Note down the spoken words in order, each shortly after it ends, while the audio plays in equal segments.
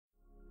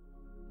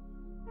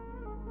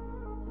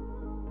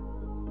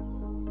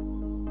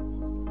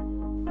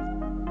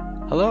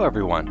Hello,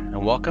 everyone,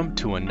 and welcome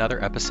to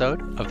another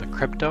episode of the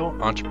Crypto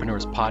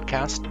Entrepreneurs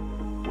Podcast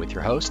with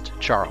your host,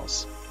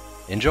 Charles.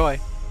 Enjoy.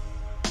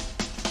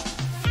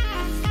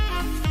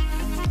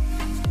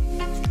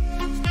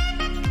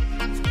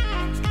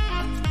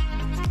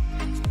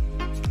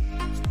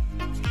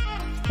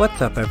 What's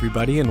up,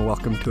 everybody, and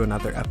welcome to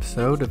another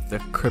episode of the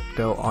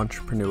Crypto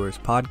Entrepreneurs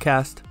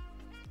Podcast.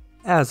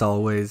 As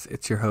always,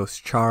 it's your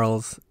host,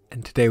 Charles,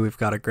 and today we've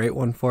got a great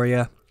one for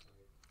you.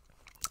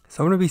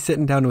 So I'm going to be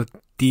sitting down with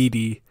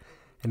Didi,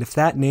 and if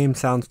that name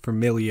sounds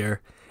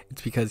familiar,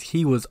 it's because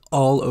he was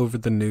all over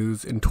the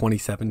news in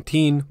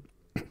 2017.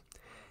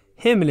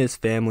 Him and his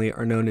family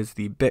are known as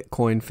the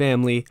Bitcoin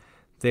family.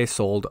 They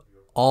sold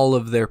all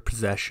of their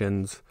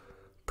possessions,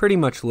 pretty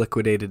much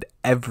liquidated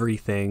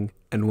everything,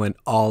 and went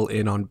all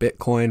in on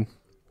Bitcoin.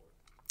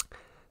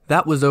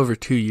 That was over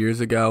 2 years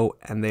ago,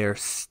 and they are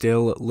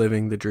still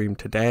living the dream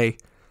today.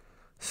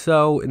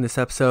 So in this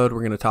episode,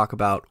 we're going to talk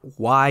about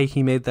why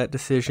he made that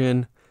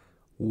decision,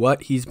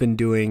 what he's been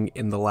doing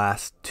in the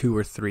last 2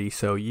 or 3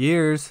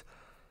 years,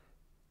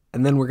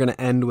 and then we're going to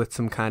end with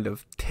some kind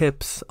of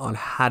tips on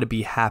how to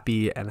be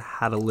happy and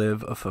how to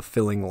live a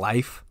fulfilling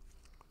life.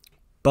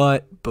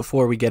 But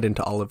before we get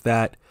into all of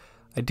that,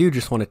 I do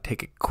just want to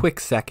take a quick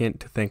second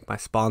to thank my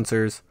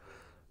sponsors.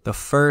 The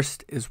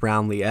first is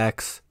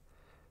RoundlyX.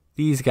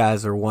 These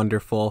guys are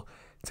wonderful.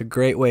 It's a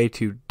great way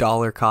to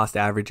dollar cost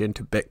average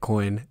into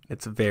Bitcoin.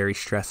 It's very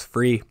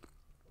stress-free.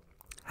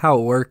 How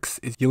it works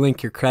is you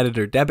link your credit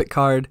or debit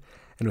card,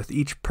 and with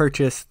each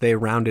purchase, they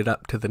round it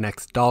up to the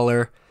next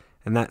dollar,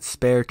 and that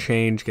spare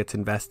change gets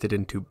invested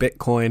into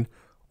Bitcoin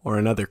or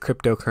another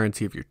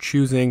cryptocurrency of your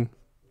choosing.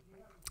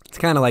 It's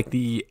kind of like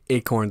the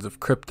acorns of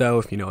crypto,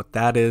 if you know what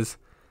that is.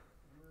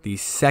 The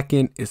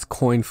second is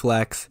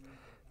CoinFlex.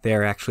 They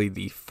are actually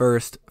the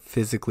first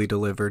physically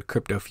delivered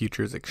crypto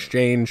futures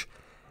exchange,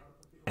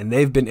 and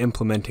they've been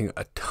implementing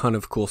a ton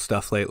of cool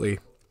stuff lately.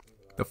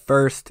 The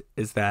first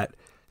is that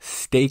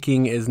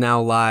staking is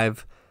now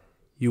live.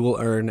 You will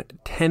earn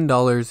 $10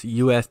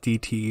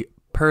 USDT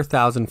per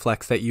 1,000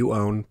 flex that you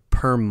own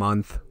per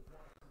month.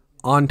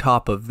 On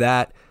top of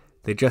that,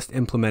 they just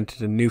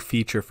implemented a new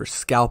feature for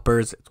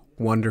scalpers. It's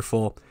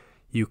wonderful.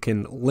 You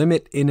can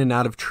limit in and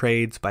out of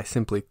trades by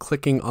simply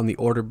clicking on the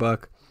order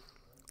book.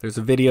 There's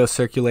a video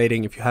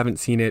circulating. If you haven't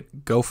seen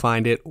it, go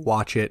find it,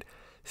 watch it,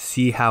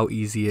 see how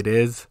easy it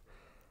is.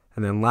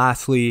 And then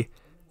lastly,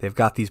 they've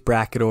got these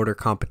bracket order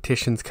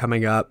competitions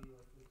coming up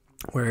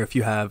where if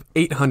you have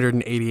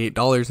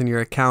 $888 in your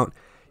account,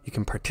 you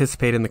can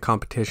participate in the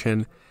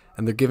competition,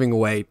 and they're giving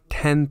away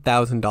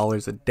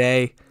 $10,000 a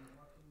day.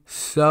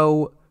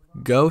 So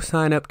go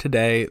sign up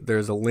today.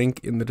 There's a link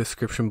in the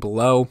description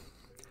below.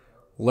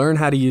 Learn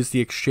how to use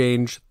the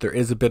exchange. There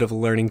is a bit of a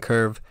learning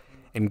curve,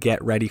 and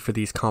get ready for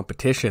these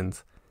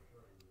competitions.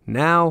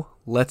 Now,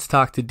 let's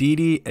talk to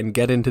Didi and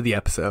get into the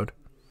episode.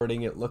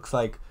 It looks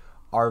like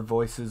our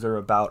voices are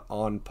about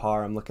on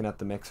par. I'm looking at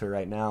the mixer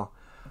right now.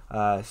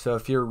 So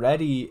if you're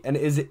ready, and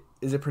is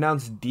it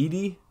pronounced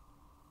Didi?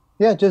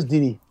 Yeah, just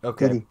Didi.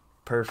 Okay, Didi.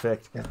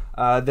 Perfect.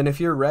 Yeah. Then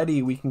if you're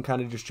ready, we can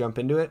kind of just jump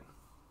into it.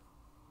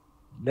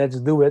 Let's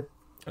do it.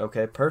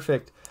 Okay,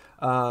 perfect.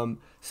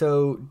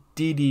 So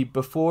Didi,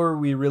 before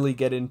we really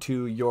get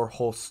into your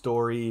whole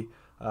story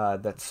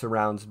that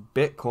surrounds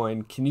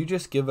Bitcoin, can you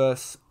just give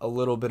us a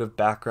little bit of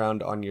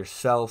background on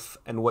yourself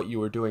and what you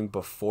were doing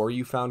before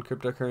you found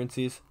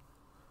cryptocurrencies?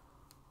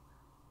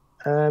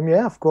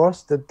 Yeah, of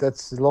course.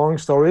 That's a long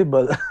story,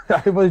 but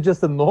I was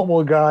just a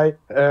normal guy.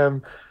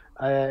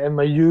 In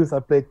my youth, I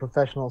played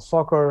professional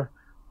soccer,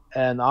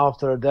 and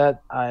after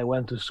that, I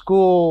went to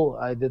school.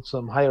 I did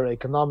some higher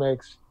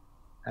economics,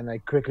 and I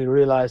quickly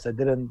realized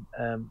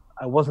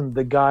I wasn't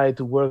the guy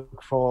to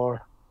work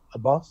for a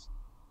boss.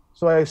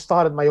 So I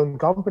started my own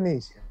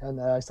companies, and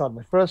I started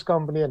my first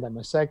company, and then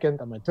my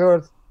second, and my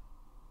third.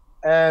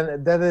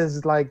 And that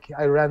is like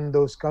I ran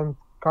those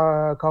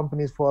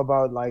companies for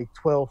about like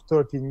 12,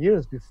 13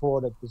 years before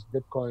that this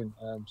Bitcoin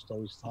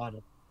story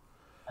started.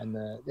 And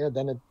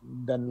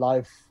then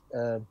life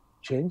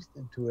changed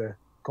into a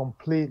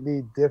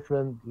completely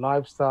different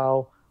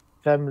lifestyle,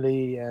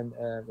 family, and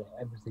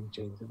everything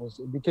changed.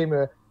 It became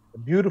a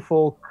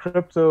beautiful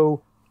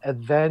crypto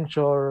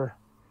adventure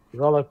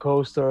roller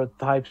coaster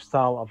type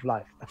style of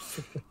life.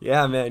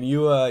 Yeah, man,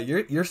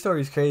 your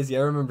story's crazy.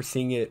 I remember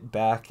seeing it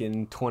back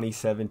in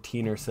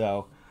 2017 or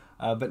so.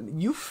 But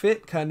you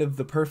fit kind of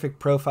the perfect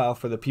profile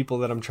for the people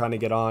that I'm trying to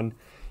get on.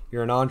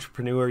 You're an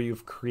entrepreneur.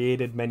 You've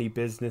created many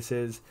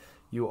businesses.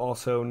 You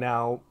also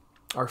now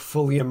are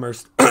fully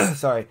immersed in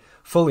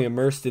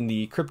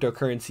the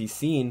cryptocurrency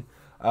scene.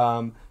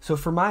 So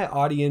for my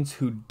audience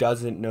who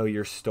doesn't know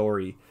your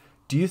story,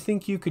 do you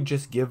think you could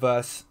just give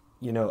us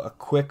a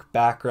quick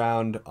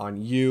background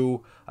on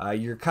you?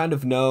 You're kind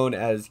of known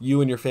as,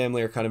 you and your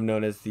family are kind of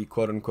known as the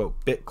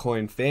quote-unquote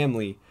Bitcoin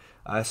family.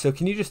 So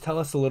can you just tell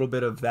us a little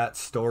bit of that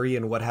story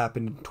and what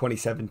happened in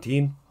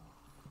 2017?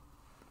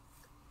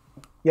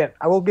 Yeah,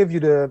 I will give you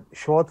the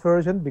short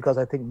version because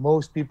I think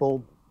most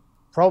people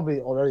probably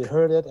already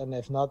heard it, and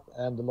if not,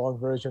 the long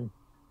version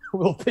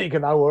will take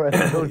an hour,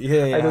 and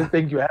Yeah. I don't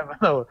think you have an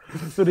hour.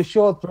 So the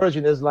short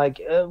version is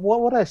like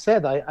what I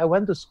said. I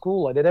went to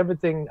school. I did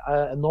everything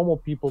normal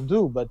people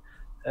do, but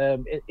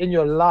in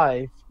your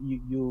life,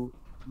 you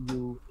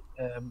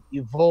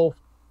evolve,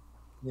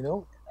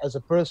 as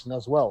a person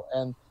as well.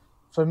 And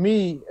for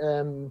me,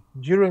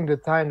 during the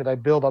time that I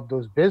built up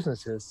those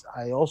businesses,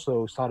 I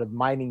also started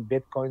mining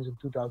Bitcoins in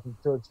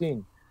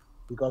 2013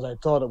 because I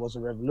thought it was a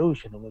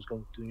revolution. It was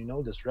going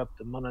to, disrupt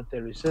the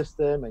monetary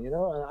system. And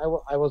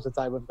I was the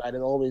type of guy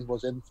that always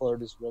was in for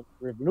this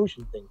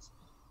revolution things.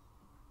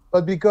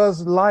 But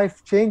because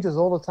life changes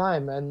all the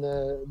time, and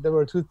there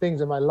were two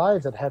things in my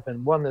life that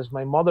happened. One is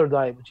my mother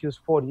died when she was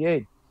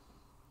 48.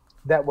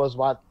 That was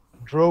what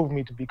drove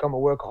me to become a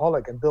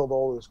workaholic and build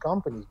all those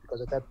companies,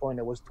 because at that point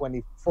I was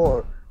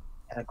 24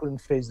 and I couldn't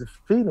face the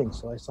feelings.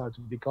 So I started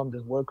to become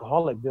this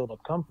workaholic, build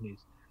up companies.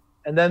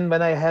 And then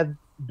when I had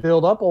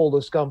built up all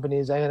those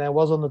companies and I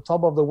was on the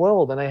top of the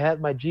world and I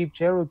had my Jeep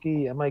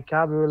Cherokee and my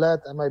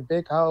cabriolet and my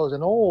big house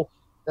and all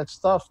that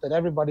stuff that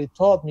everybody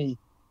taught me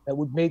that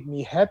would make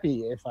me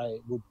happy if I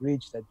would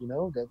reach that,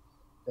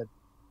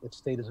 that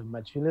status of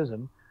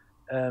materialism.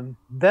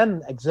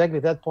 Then exactly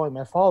at that point,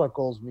 my father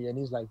calls me and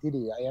he's like,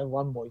 Didi, I have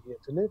one more year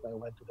to live. I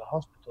went to the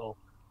hospital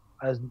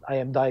as I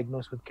am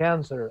diagnosed with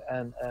cancer,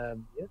 and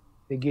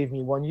they gave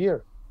me 1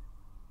 year.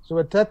 So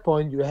at that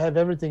point, you have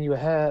everything you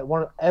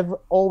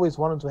always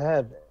wanted to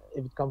have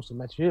if it comes to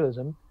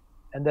materialism,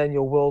 and then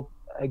your world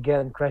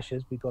again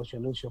crashes because you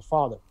lose your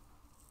father.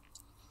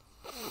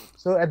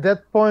 So at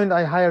that point,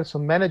 I hired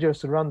some managers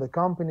to run the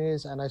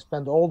companies, and I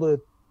spent all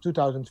the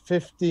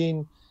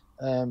 2015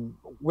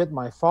 with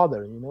my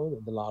father,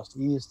 the last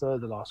Easter,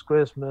 the last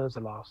Christmas,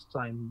 the last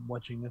time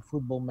watching a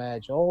football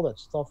match, all that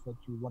stuff that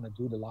you want to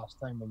do the last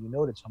time when you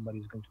know that somebody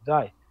is going to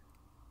die.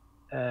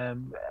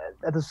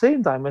 At the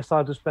same time, I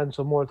started to spend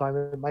some more time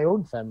with my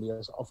own family,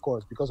 of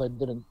course, because I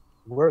didn't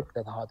work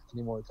that hard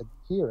anymore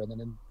here. And then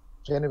in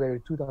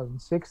January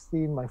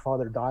 2016, my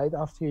father died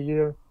after a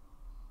year.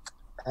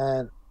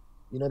 And,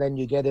 then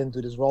you get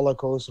into this roller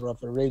coaster of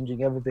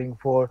arranging everything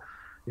for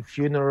the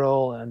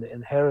funeral and the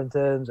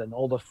inheritance and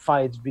all the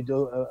fights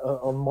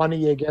on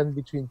money again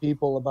between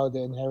people about the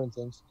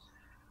inheritance.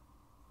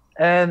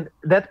 And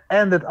that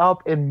ended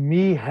up in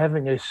me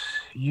having a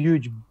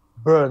huge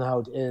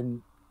burnout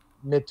in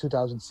mid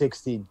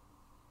 2016.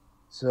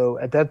 So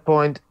at that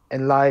point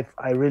in life,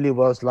 I really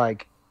was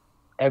like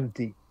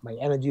empty. My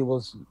energy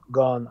was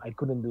gone. I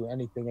couldn't do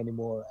anything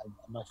anymore. And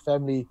my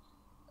family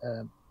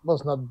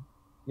was not,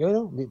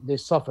 they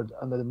suffered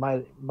under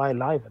my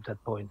life at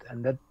that point.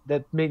 And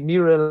that made me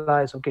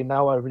realize, okay,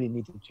 now I really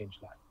need to change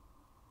life.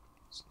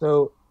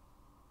 So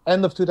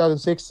end of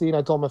 2016,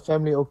 I told my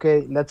family,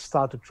 okay, let's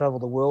start to travel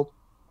the world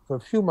for a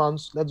few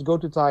months. Let's go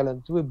to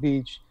Thailand, to a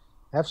beach,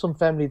 have some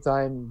family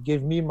time,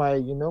 give me my,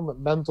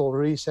 mental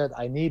reset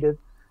I needed.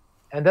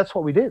 And that's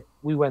what we did.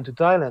 We went to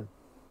Thailand,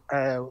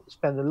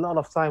 spent a lot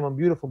of time on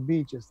beautiful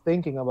beaches,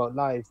 thinking about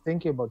life,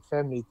 thinking about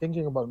family,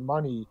 thinking about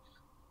money,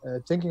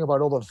 thinking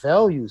about all the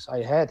values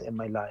I had in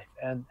my life.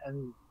 And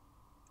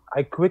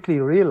I quickly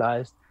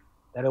realized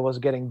that I was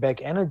getting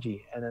back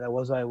energy, and that I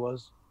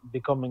was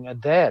becoming a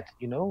dad.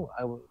 In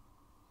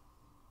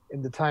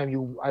the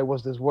time I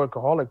was this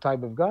workaholic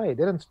type of guy. I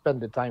didn't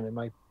spend the time with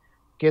my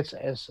kids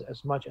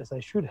as much as I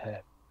should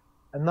have.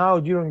 And now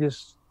during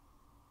this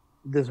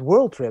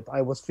world trip,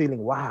 I was feeling,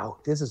 wow,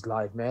 this is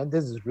life, man.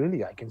 This is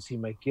really, I can see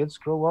my kids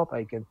grow up.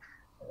 I can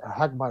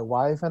hug my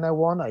wife and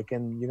I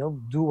can,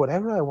 do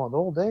whatever I want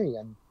all day.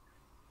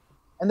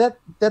 And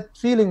that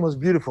feeling was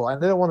beautiful. I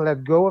didn't want to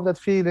let go of that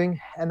feeling.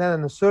 And then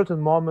in a certain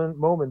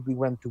moment, we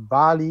went to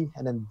Bali.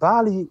 And in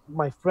Bali,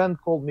 my friend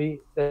called me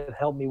that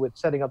helped me with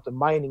setting up the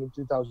mining in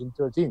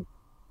 2013.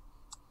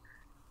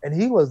 And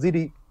he was,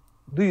 Didi,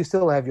 do you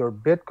still have your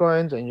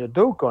Bitcoins and your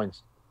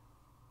Dogecoins?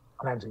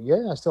 And I said,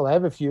 yeah, I still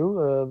have a few.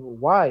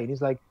 Why? And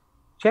he's like,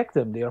 check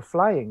them. They are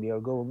flying. They are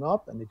going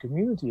up, and the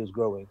community is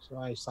growing. So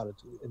I started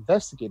to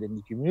investigate in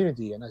the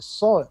community, and I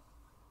saw it.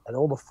 And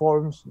all the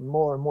forums,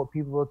 more and more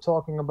people were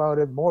talking about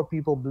it. More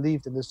people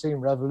believed in the same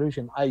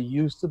revolution I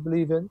used to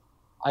believe in.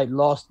 I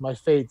lost my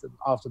faith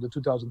after the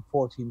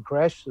 2014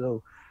 crash.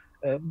 So,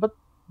 but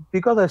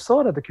because I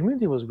saw that the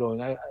community was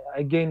growing, I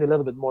gained a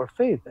little bit more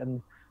faith.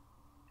 And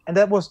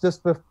that was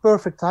just the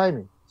perfect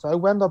timing. So I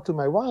went up to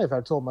my wife.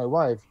 I told my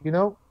wife,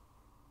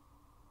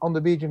 on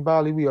the beach in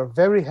Bali, we are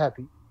very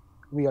happy.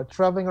 We are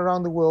traveling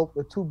around the world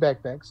with 2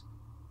 backpacks.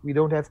 We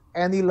don't have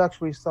any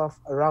luxury stuff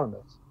around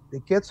us. The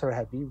kids are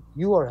happy.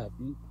 You are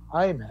happy.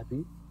 I am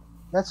happy.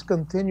 Let's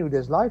continue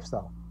this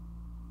lifestyle.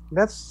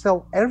 Let's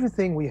sell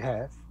everything we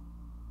have,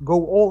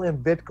 go all in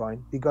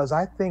Bitcoin, because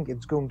I think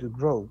it's going to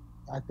grow.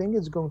 I think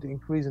it's going to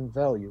increase in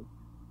value.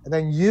 And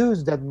then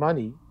use that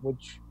money,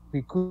 which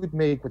we could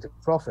make with a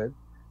profit,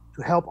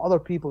 to help other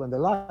people in their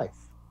life,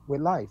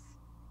 with life.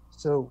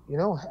 So,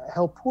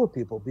 help poor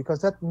people, because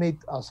that made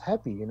us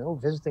happy,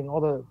 visiting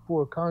other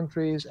poor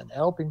countries and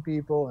helping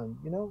people and,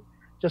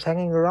 just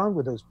hanging around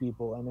with those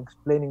people and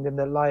explaining them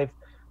their life,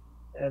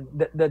 and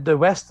that the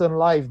Western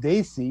life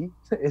they see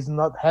is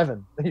not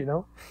heaven,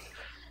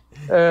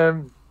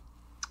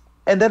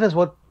 And that is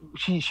what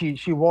she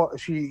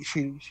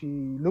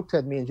looked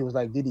at me and she was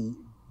like, Didi,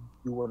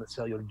 you want to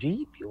sell your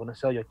Jeep? You want to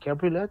sell your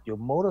cabriolet, your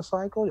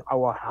motorcycle,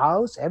 our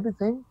house,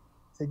 everything?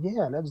 I said,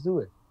 yeah, let's do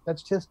it.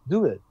 Let's just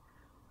do it.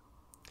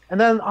 And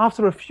then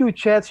after a few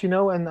chats,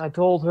 and I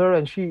told her,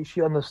 and she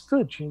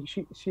understood.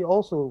 She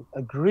also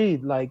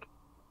agreed, like,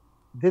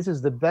 this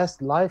is the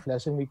best life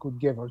lesson we could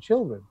give our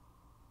children.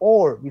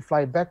 Or we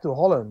fly back to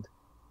Holland,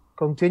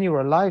 continue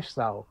our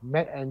lifestyle,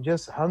 and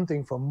just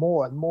hunting for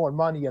more and more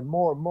money and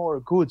more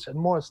goods and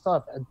more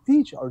stuff, and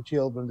teach our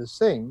children the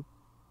same,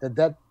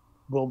 that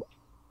will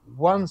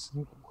one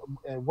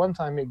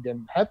time make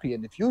them happy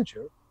in the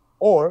future.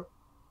 Or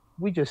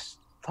we just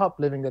stop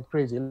living that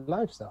crazy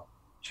lifestyle,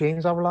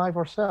 change our life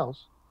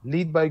ourselves,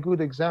 lead by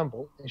good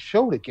example, and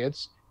show the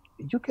kids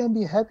you can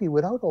be happy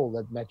without all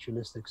that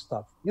materialistic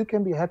stuff. You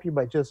can be happy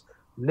by just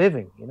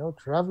living,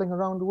 traveling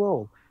around the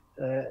world,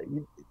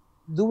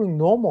 doing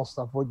normal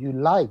stuff, what you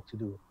like to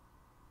do.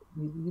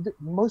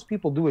 Most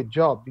people do a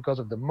job because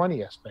of the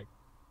money aspect.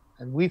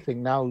 And we think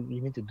now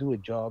you need to do a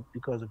job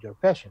because of your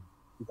passion,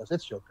 because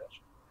it's your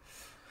passion.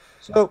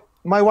 So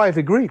my wife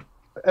agreed.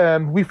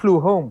 We flew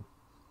home.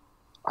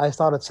 I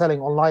started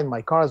selling online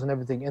my cars and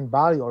everything in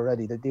Bali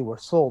already, that they were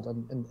sold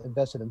and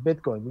invested in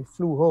Bitcoin. We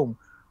flew home,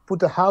 put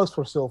the house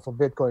for sale for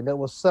Bitcoin. That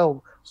was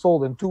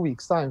sold in 2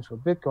 weeks' time for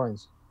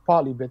Bitcoins,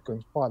 partly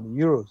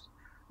euros.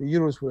 The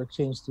euros were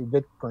exchanged to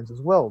Bitcoins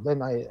as well.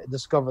 Then I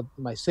discovered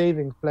my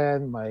saving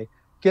plan, my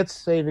kids'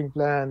 saving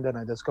plan. Then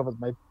I discovered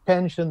my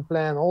pension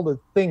plan, all the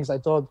things I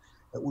thought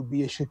that would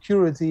be a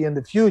security in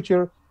the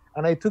future.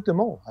 And I took them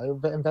all. I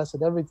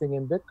invested everything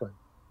in Bitcoin.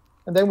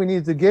 And then we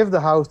needed to give the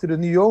house to the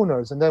new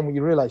owners. And then we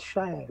realized,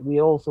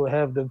 we also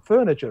have the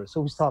furniture.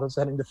 So we started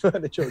selling the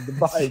furniture, the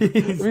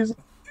bike,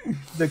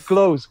 the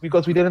clothes,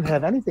 because we didn't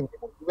have anything.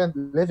 We went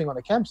living on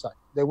a campsite.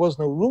 There was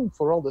no room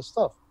for all this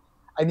stuff.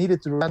 I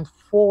needed to rent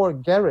 4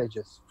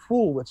 garages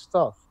full with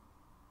stuff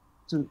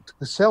to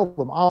sell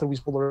them after we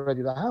sold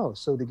already the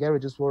house. So the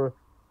garages were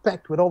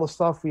packed with all the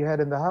stuff we had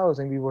in the house,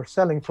 and we were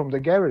selling from the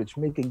garage,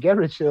 making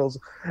garage sales,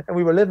 and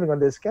we were living on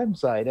this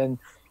campsite. And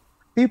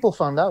people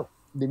found out.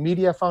 The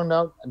media found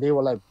out, and they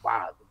were like,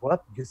 wow,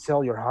 what? You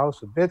sell your house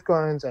with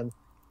Bitcoins? And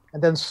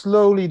then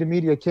slowly the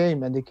media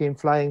came, and they came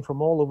flying from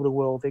all over the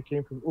world. They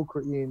came from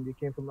Ukraine, they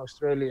came from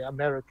Australia,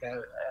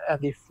 America, and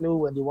they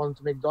flew and they wanted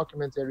to make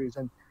documentaries.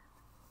 And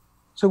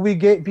so we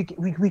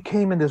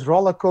came in this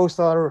roller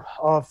coaster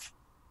of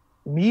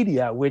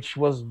media, which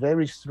was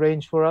very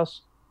strange for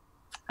us.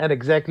 And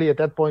exactly at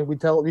that point, we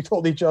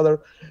told each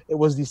other it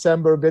was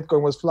December,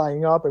 Bitcoin was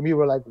flying up, and we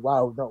were like,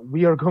 wow, no,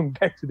 we are going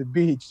back to the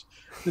beach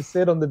to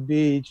sit on the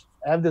beach,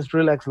 have this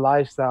relaxed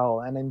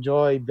lifestyle, and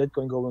enjoy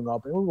Bitcoin going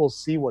up, and we will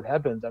see what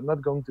happens. I'm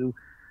not going to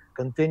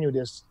continue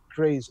this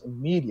craze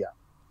in media.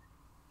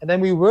 And then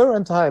we were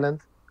in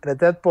Thailand, and at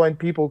that point,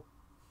 people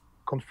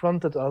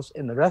confronted us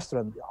in the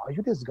restaurant. Are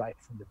you this guy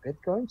from the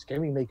Bitcoins?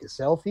 Can we make a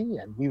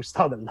selfie? And we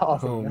started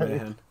laughing. Oh,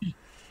 man.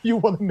 You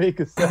want to make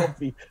a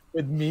selfie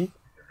with me?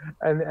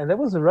 And there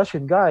was a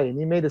Russian guy, and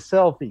he made a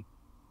selfie.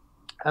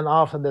 And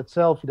after that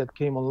selfie that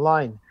came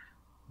online,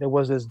 there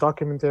was this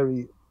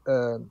documentary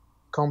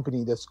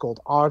company that's called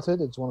Arted.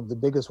 It's one of the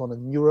biggest one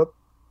in Europe.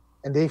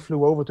 And they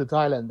flew over to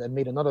Thailand and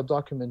made another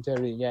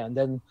documentary. Yeah, and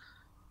then,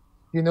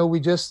 we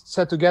just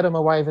sat together, my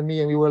wife and me,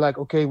 and we were like,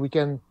 okay, we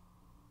can,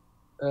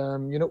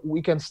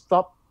 we can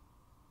stop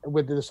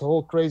with this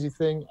whole crazy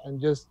thing and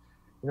just,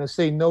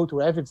 say no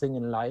to everything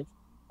in life.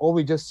 Or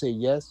we just say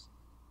yes.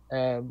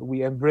 And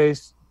we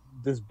embrace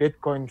this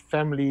Bitcoin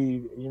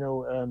family,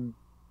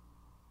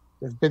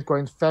 this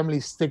Bitcoin family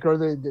sticker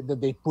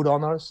that they put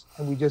on us,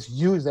 and we just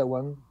use that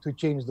one to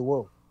change the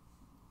world.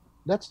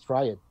 Let's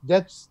try it.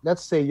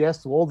 Let's say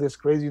yes to all this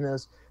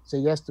craziness, say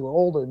yes to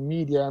all the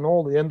media and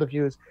all the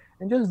interviews,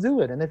 and just do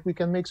it. And if we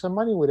can make some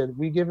money with it,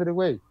 we give it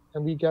away,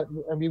 and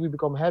we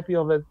become happy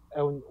of it,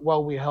 and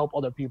while we help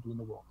other people in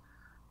the world.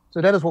 So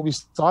that is what we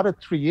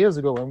started 3 years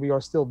ago, and we are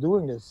still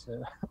doing this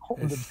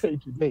on the day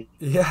to day.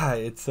 Yeah,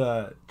 it's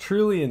a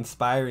truly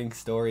inspiring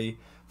story.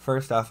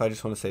 First off, I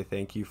just want to say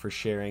thank you for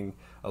sharing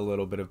a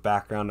little bit of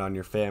background on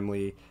your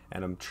family,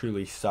 and I'm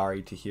truly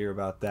sorry to hear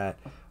about that.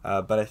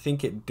 But I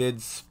think it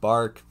did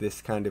spark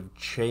this kind of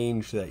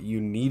change that you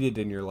needed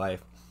in your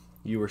life.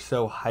 You were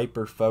so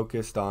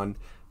hyper-focused on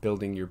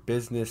building your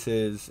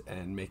businesses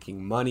and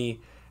making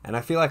money. And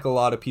I feel like a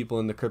lot of people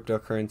in the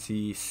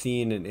cryptocurrency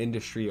scene and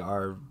industry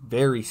are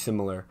very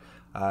similar.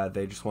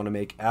 They just want to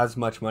make as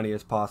much money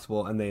as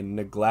possible, and they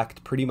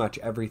neglect pretty much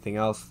everything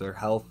else, their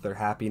health, their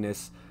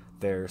happiness,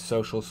 their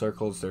social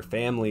circles, their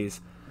families.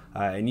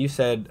 And you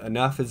said,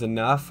 enough is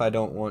enough. I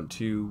don't want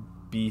to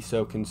be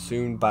so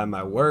consumed by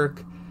my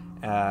work.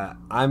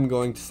 I'm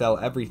going to sell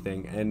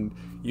everything. And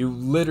you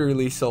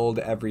literally sold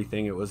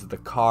everything. It was the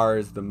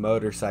cars, the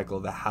motorcycle,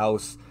 the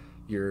house,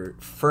 your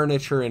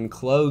furniture and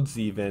clothes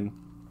even.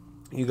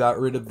 You got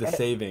rid of the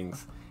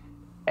savings.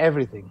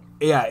 Everything.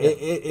 Yeah,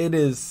 it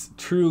is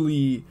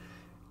truly,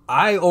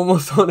 I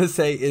almost want to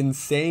say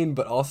insane,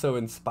 but also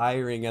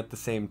inspiring at the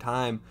same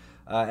time.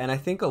 And I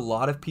think a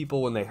lot of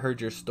people, when they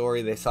heard your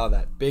story, they saw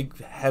that big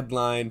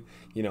headline,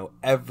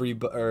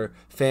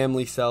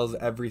 family sells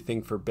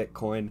everything for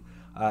Bitcoin,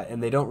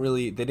 and they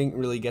didn't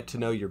really get to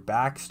know your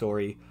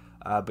backstory.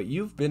 But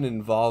you've been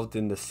involved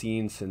in the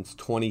scene since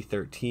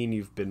 2013.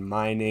 You've been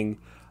mining,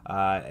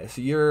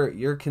 so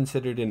you're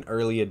considered an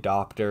early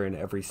adopter in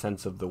every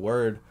sense of the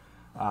word.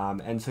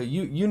 And so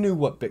you knew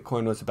what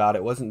Bitcoin was about.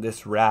 It wasn't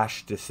this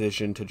rash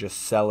decision to just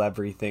sell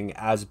everything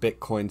as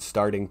Bitcoin's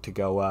starting to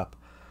go up.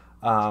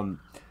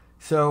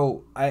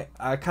 So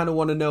I kind of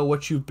want to know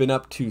what you've been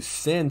up to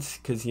since,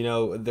 because,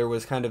 there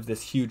was kind of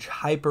this huge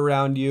hype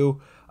around you.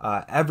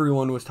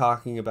 Everyone was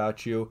talking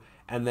about you.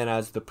 And then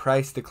as the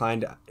price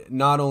declined,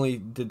 not only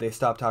did they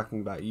stop talking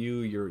about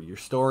you, your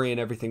story and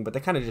everything, but they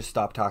kind of just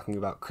stopped talking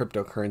about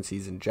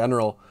cryptocurrencies in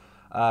general.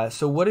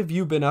 So what have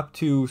you been up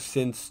to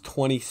since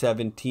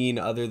 2017,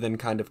 other than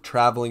kind of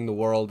traveling the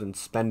world and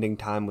spending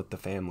time with the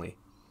family?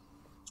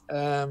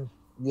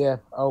 Yeah.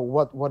 Oh,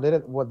 what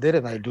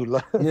didn't I do?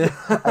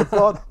 I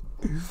thought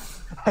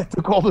I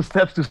took all the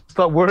steps to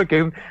start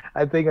working.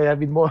 I think I have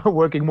been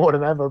working more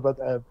than ever, but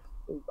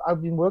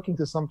I've been working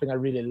to something I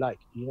really like.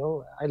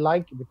 I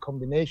like the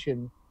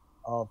combination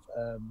of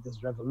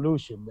this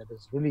revolution that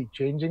is really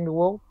changing the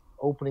world,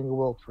 opening the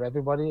world for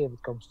everybody if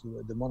it comes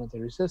to the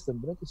monetary system,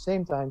 but at the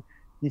same time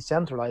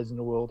decentralizing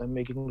the world and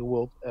making the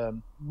world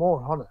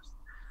more honest.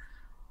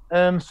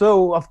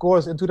 So, of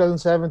course, in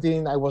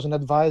 2017, I was an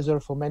advisor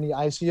for many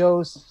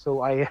ICOs.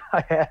 So I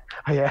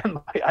had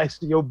my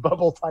ICO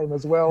bubble time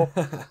as well.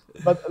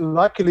 But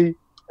luckily,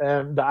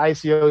 the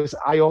ICOs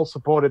I all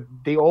supported,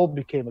 they all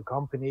became a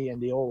company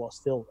and they all are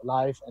still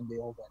alive and they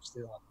all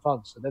still have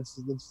fun. So that's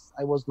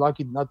I was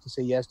lucky not to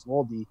say yes to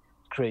all the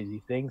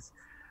crazy things.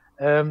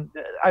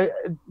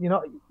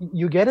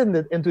 You get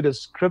into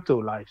this crypto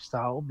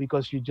lifestyle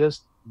because you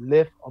just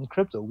live on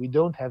crypto. We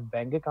don't have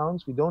bank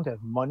accounts. We don't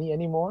have money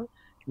anymore.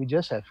 We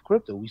just have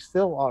crypto. We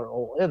still are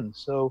all in.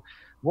 So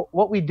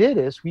what we did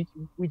is we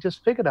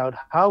just figured out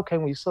how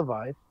can we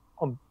survive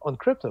on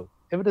crypto.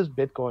 If it is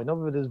Bitcoin,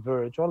 or if it is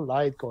Verge or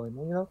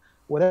Litecoin,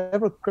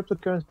 whatever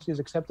cryptocurrency is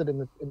accepted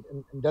in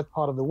that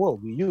part of the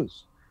world, we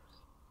use.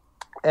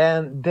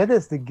 And that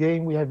is the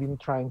game we have been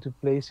trying to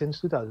play since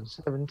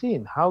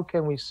 2017. How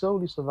can we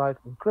solely survive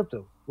on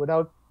crypto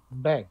without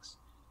banks?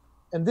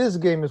 And this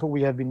game is what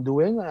we have been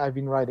doing. I've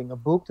been writing a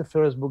book. The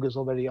first book is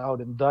already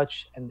out in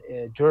Dutch and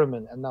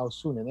German, and now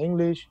soon in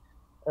English.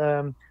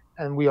 And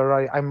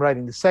I'm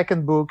writing the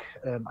second book.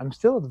 I'm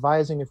still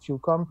advising a few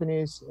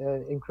companies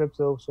in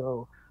crypto.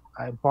 So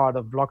I'm part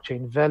of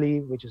Blockchain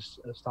Valley, which is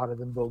started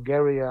in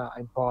Bulgaria.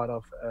 I'm part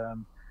of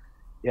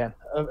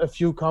a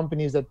few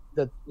companies that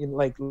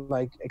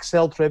like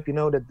Excel Trip,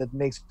 that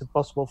makes it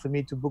possible for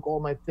me to book all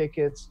my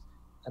tickets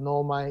and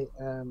all my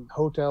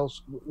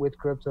hotels with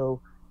crypto.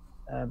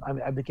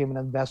 I became an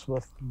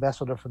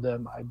ambassador for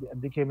them. I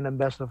became an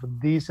ambassador for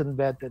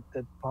DecentBet.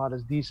 That part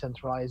is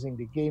decentralizing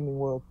the gaming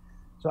world.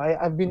 So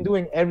I've been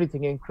doing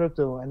everything in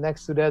crypto. And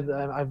next to that,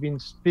 I've been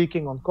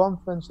speaking on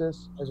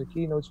conferences as a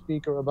keynote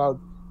speaker about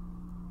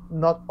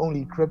not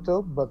only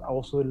crypto, but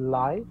also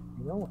life.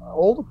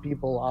 All the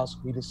people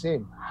ask me the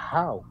same.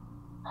 How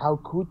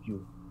could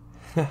you?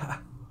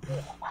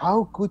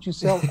 How could you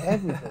sell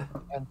everything?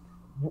 And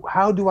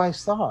how do I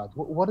start?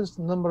 What is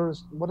the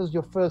numbers? What is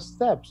your first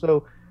step?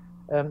 So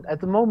at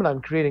the moment,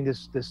 I'm creating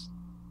this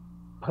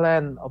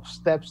plan of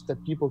steps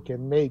that people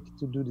can make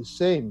to do the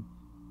same.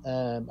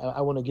 I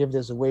want to give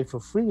this away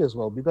for free as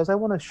well, because I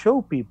want to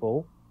show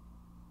people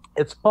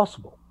it's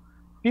possible.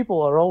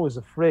 People are always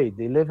afraid.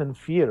 They live in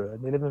fear,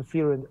 and they live in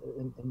fear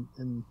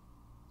in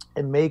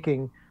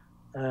making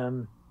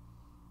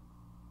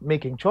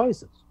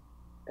choices.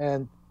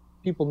 And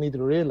people need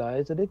to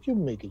realize that if you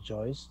make a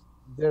choice,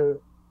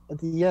 at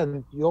the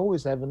end you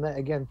always have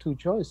again two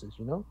choices.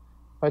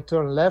 If I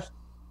turn left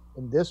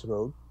in this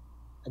road,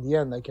 at the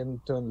end I can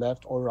turn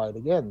left or right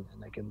again,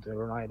 and I can turn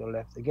right or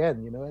left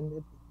again.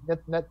 And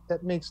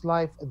that makes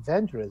life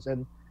adventurous.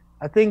 And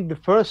I think the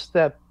first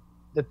step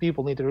that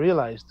people need to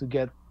realize to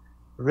get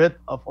rid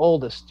of all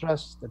the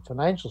stress, the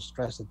financial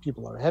stress that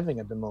people are having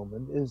at the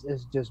moment,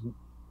 is just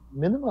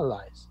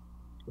minimalize.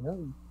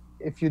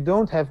 If you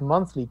don't have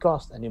monthly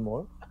cost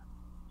anymore,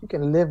 you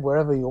can live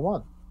wherever you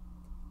want.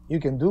 You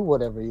can do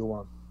whatever you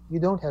want. You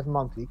don't have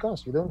monthly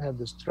cost. You don't have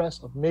the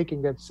stress of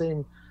making that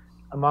same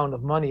amount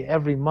of money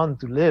every month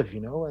to live.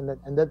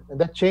 And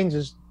that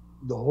changes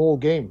the whole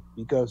game,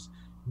 because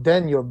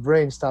then your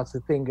brain starts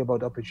to think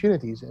about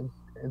opportunities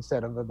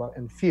instead of about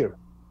fear.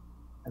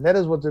 And that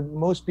is what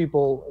most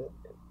people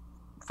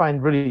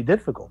find really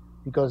difficult,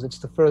 because it's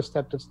the first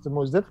step that's the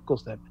most difficult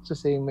step. It's the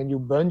same when you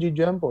bungee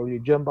jump or you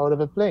jump out of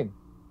a plane.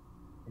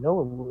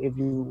 If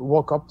you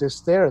walk up the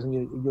stairs and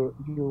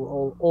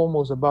you're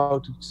almost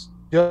about to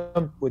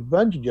jump with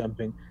bungee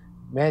jumping,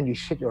 man, you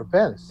shit your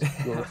pants.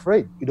 You're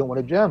afraid. You don't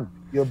want to jump.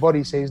 Your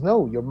body says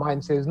no. Your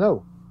mind says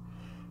no.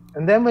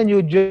 And then when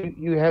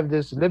you have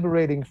this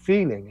liberating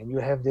feeling, and you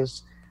have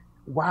this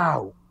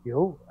wow,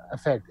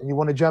 effect, and you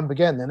want to jump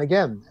again and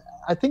again.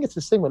 I think it's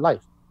the same with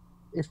life.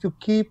 If you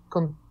keep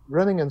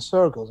running in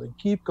circles and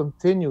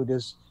continue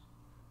this,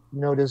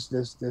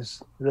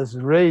 this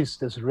race,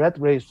 this rat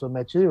race for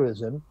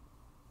materialism,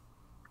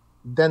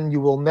 then you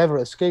will never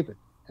escape it.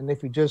 And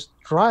if you just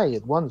try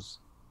it once,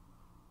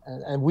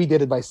 and we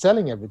did it by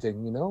selling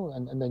everything,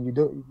 and then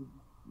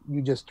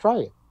you just try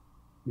it.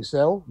 You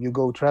sell, you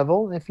go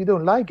travel, and if you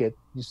don't like it,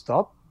 you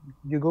stop,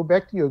 you go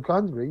back to your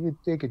country, you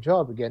take a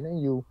job again,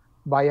 and you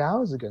buy a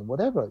house again,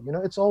 whatever.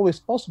 It's always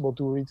possible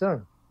to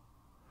return.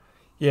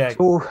 Yeah.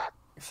 So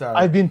sorry.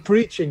 I've been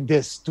preaching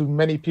this to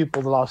many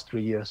people the last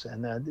 3 years,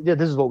 and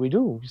this is what we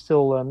do. We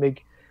still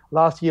make.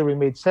 Last year we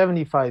made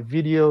 75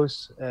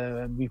 videos.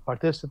 We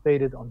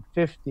participated on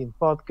 15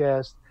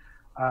 podcasts.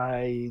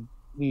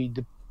 We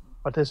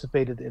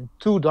participated in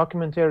 2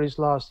 documentaries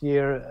last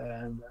year,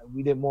 and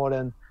we did more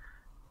than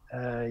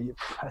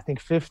I think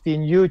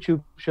 15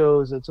 YouTube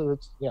shows.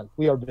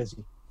 We are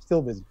busy,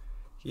 still busy.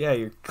 Yeah,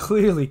 you're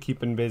clearly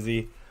keeping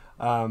busy.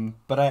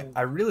 But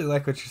I really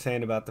like what you're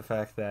saying about the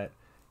fact that,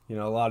 a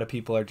lot of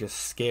people are just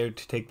scared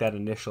to take that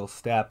initial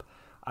step.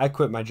 I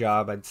quit my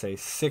job, I'd say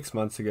 6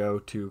 months ago,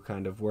 to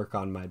kind of work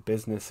on my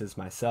businesses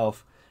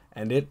myself.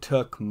 And it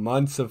took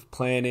months of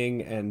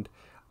planning, and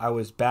I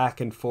was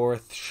back and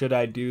forth. Should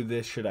I do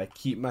this? Should I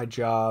keep my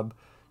job?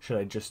 Should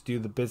I just do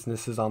the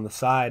businesses on the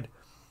side?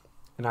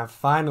 And I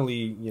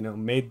finally,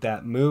 made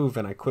that move,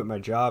 and I quit my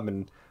job,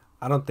 and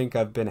I don't think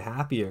I've been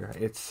happier.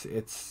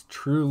 It's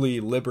truly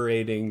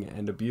liberating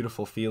and a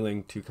beautiful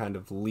feeling to kind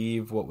of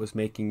leave what was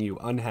making you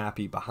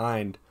unhappy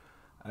behind.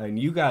 And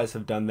you guys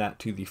have done that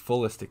to the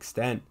fullest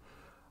extent.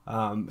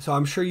 So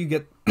I'm sure you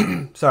get,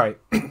 sorry,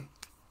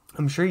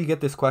 I'm sure you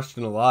get this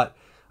question a lot,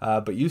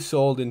 but you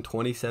sold in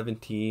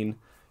 2017,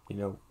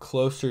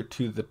 closer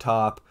to the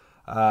top.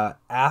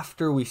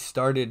 After we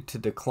started to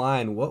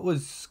decline, what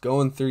was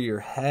going through your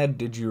head?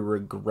 Did you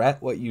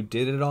regret what you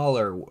did at all,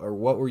 or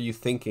what were you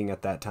thinking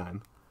at that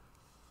time?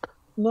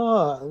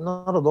 No,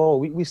 not at all.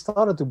 We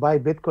started to buy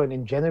Bitcoin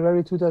in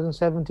January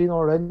 2017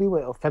 already,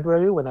 or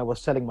February, when I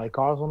was selling my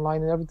cars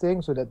online and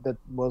everything. So that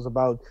was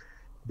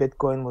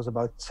Bitcoin was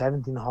about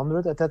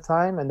 1,700 at that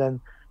time. And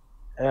then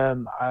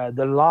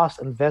the last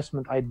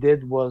investment I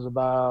did was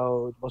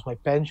my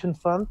pension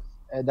fund.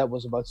 That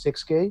was about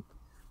 6K.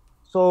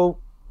 So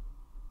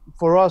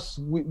for us,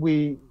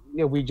 we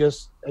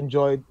just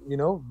enjoyed,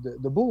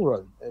 the bull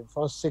run.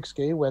 First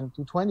 6K went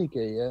to 20K,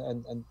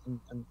 and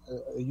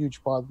a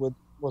huge part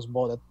was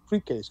bought at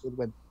 3K, so it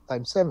went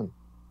times 7.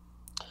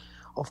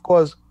 Of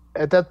course,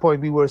 at that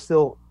point we were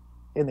still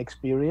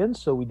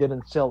inexperienced, so we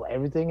didn't sell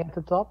everything at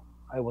the top.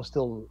 I was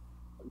still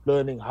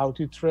learning how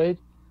to trade,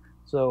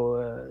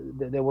 so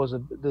there was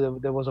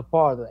a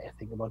part, I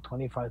think about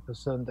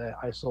 25%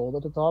 I sold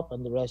at the top,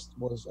 and the rest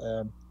was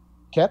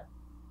kept.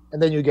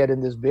 And then you get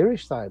in this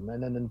bearish time,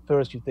 and then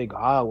first you think,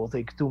 we'll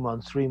take 2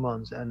 months, 3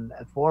 months, and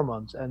at 4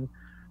 months, and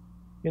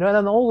and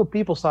then all the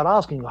people start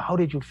asking, how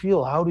did you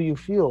feel? How do you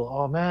feel?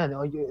 Oh man,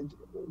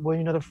 were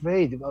you not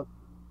afraid?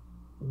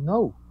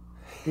 No,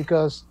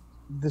 because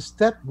the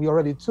step we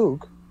already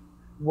took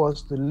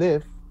was to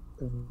live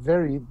a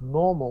very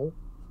normal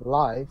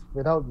life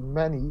without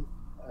many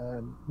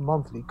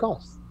monthly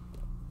costs.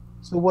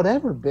 So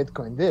whatever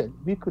Bitcoin did,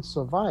 we could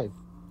survive.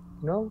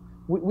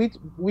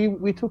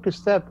 We took a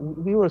step.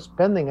 We were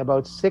spending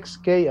about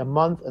 6K a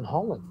month in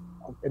Holland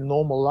in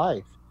normal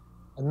life.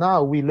 And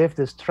now we live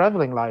this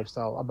traveling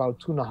lifestyle, about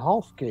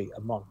 2.5K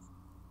a month.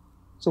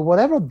 So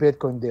whatever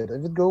Bitcoin did,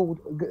 if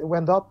it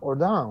went up or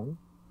down,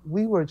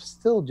 we were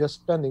still just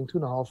spending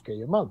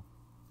 2.5K a month.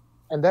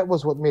 And that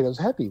was what made us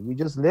happy. We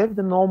just lived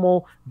in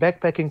normal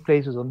backpacking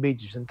places on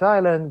beaches in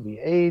Thailand. We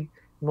ate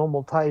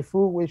normal Thai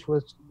food, which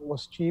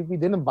was cheap. We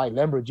didn't buy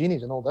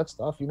Lamborghinis and all that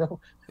stuff,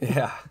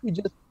 Yeah. We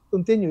just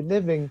continued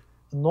living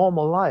a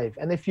normal life.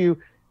 And if you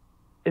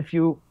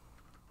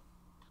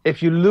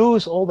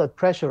lose all that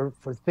pressure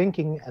for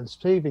thinking and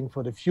saving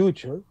for the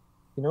future,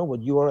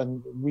 what you are,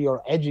 and we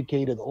are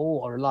educated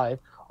all our life.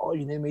 Oh,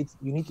 you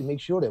need to make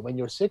sure that when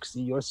you're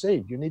 60, you're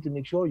safe. You need to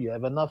make sure you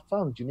have enough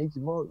funds. You need to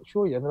make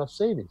sure you have enough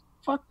savings.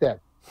 Fuck that.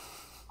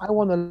 I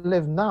want to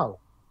live now.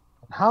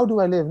 How do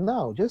I live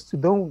now? Just to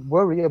don't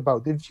worry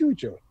about the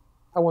future.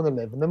 I want to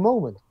live in the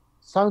moment.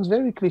 Sounds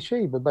very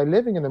cliche, but by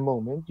living in the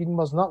moment, you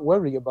must not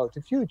worry about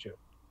the future.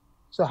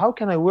 So how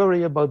can I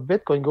worry about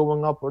Bitcoin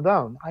going up or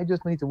down? I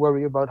just need to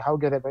worry about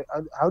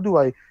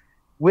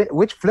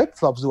which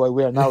flip-flops do I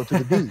wear now to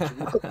the beach?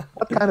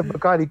 What kind of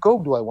Bacardi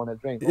Coke do I want to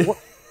drink? Or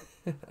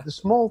the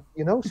small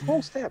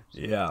steps.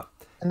 Yeah.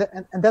 And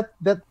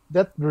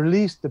that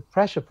released the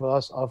pressure for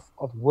us of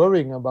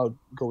worrying about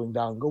going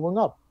down, going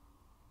up.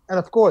 And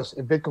of course,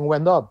 if Bitcoin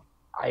went up,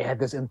 I had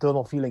this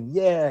internal feeling,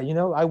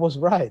 I was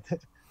right.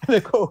 And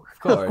of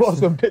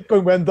course, when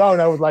Bitcoin went down,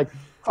 I was like,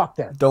 fuck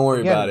that. Don't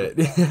worry about it.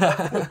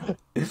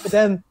 But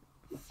then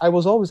I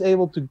was always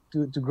able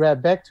to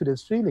grab back to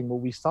this feeling where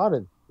we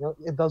started.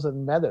 It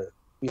doesn't matter.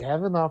 We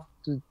have enough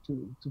to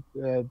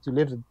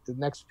live the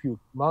next few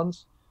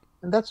months,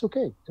 and that's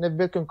okay. And if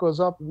Bitcoin goes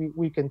up,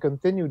 we can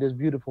continue this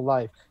beautiful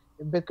life.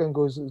 If Bitcoin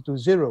goes to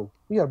zero,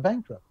 we are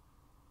bankrupt.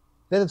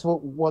 That is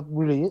what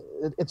really,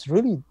 it's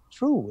really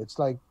true. It's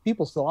like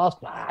people still ask,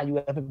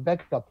 you have a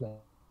backup plan.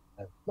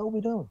 No,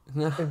 we don't.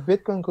 If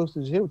Bitcoin goes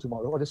to zero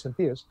tomorrow or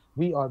disappears,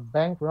 we are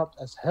bankrupt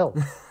as hell.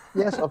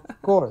 Yes, of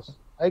course.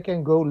 I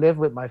can go live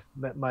with my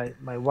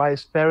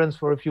wife's parents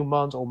for a few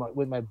months, or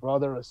with my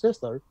brother or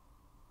sister,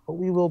 but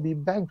we will be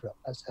bankrupt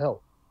as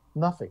hell.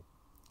 Nothing.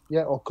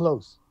 Yeah, or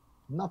close.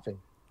 Nothing.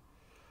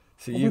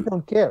 So we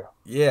don't care.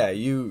 Yeah,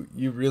 you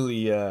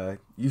really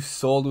you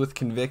sold with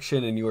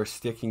conviction, and you are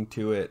sticking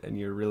to it, and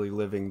you're really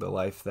living the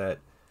life that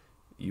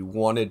you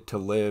wanted to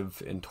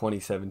live in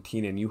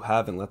 2017, and you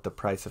haven't let the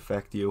price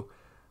affect you.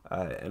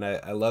 And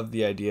I love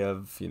the idea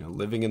of,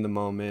 living in the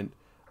moment,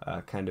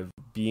 kind of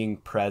being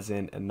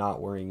present and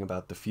not worrying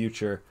about the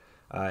future.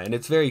 And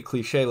it's very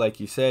cliche, like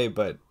you say,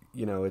 but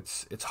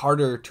it's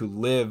harder to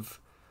live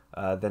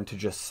than to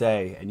just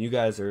say. And you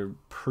guys are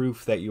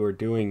proof that you are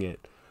doing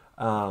it.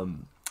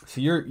 So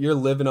you're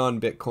living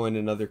on Bitcoin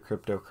and other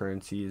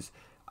cryptocurrencies.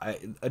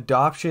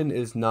 Adoption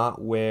is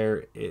not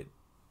where it,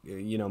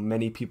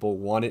 many people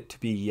want it to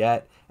be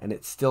yet, and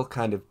it's still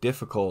kind of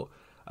difficult.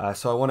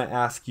 So I want to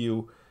ask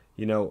you,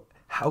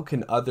 how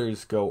can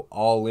others go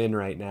all in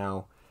right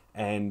now?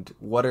 And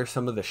what are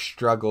some of the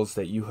struggles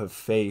that you have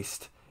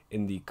faced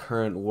in the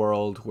current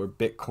world where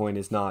Bitcoin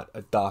is not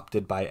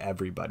adopted by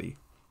everybody?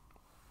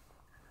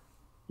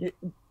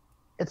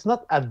 It's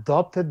not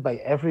adopted by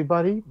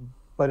everybody,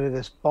 but it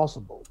is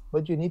possible.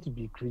 But you need to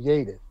be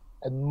creative.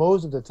 And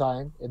most of the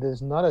time, it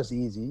is not as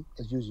easy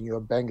as using your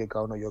bank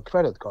account or your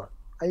credit card.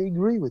 I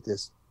agree with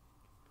this.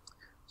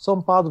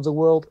 Some part of the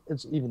world,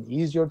 it's even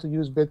easier to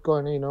use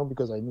Bitcoin,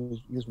 because I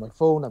use my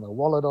phone and my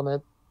wallet on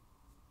it.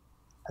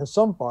 And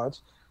some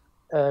parts,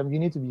 you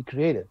need to be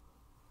creative.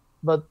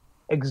 But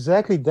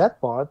exactly that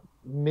part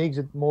makes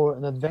it more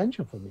an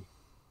adventure for me.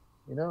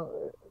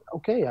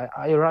 Okay,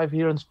 I arrive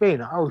here in Spain.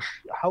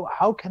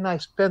 How can I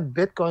spend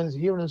Bitcoins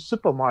here in a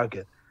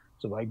supermarket?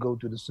 So I go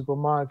to the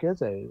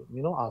supermarket, I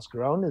ask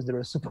around, is there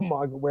a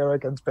supermarket where I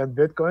can spend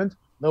Bitcoins?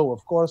 No,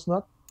 of course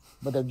not.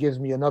 But that gives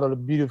me another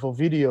beautiful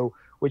video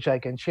which I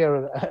can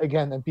share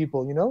again, and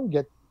people,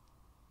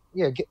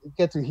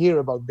 get to hear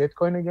about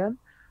Bitcoin again.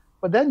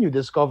 But then you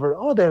discover,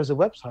 there's a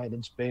website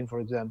in Spain, for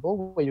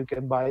example, where you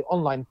can buy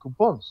online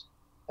coupons.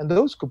 And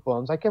those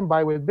coupons I can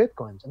buy with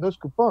Bitcoins. And those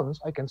coupons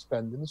I can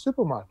spend in the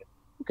supermarket.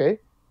 Okay,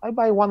 I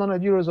buy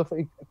 100 euros of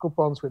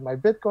coupons with my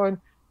Bitcoin,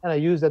 and I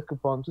use that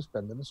coupon to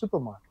spend in the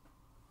supermarket.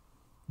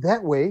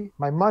 That way,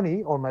 my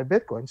money or my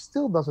Bitcoin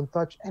still doesn't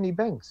touch any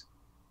banks,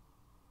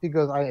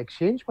 because I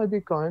exchange my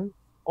Bitcoin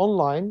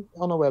online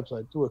on a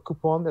website to a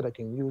coupon that I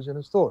can use in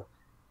a store.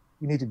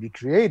 You need to be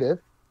creative,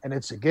 and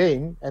it's a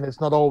game, and it's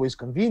not always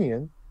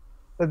convenient.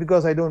 But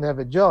because I don't have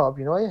a job,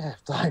 I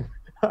have time.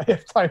 I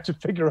have time to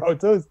figure out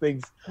those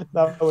things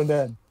now and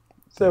then.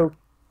 So,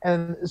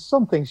 and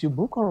some things you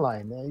book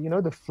online,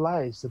 the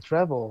flights, the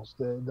travels,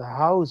 the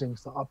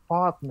housings, the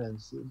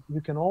apartments,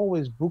 you can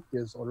always book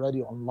this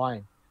already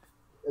online.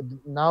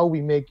 Now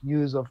we make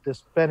use of the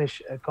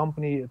Spanish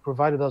company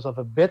provided us of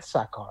a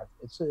Bitsa card.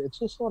 It's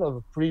a sort of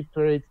a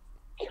prepaid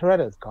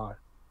credit card.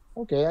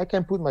 Okay, I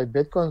can put my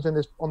Bitcoins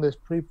on this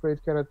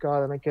prepaid credit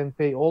card, and I can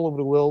pay all over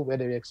the world where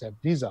they accept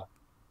Visa.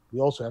 We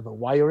also have a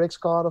RoundlyX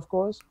card, of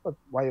course, but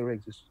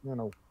RoundlyX is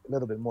a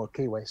little bit more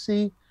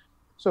KYC.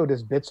 So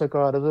this Bitsa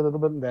card is a little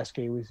bit less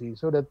KYC.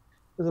 So that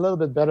is a little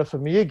bit better for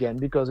me again,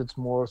 because it's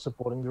more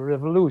supporting the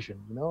revolution.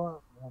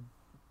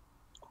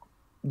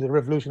 The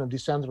revolution of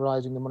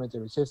decentralizing the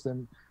monetary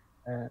system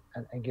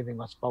and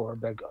giving us power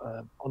back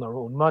on our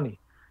own money.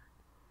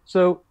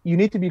 So you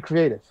need to be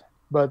creative,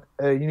 but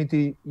you need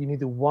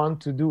to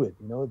want to do it.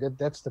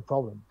 That's the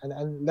problem.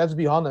 And let's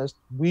be honest,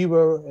 we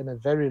were in a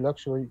very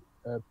luxury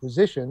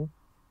position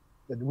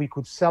that we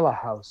could sell a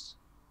house,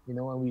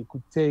 and we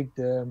could take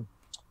the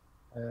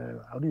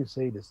how do you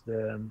say this?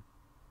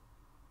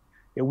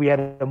 We had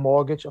a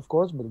mortgage, of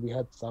course, but we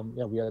had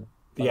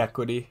the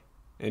equity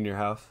in your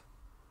house.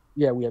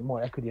 Yeah, we had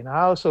more equity in the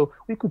house, so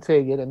we could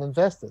take it and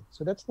invest it.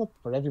 So that's not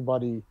for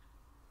everybody.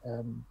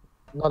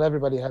 Not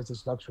everybody has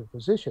this luxury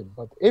position,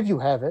 but if you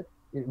have it,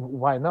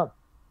 why not?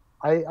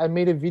 I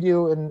made a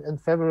video in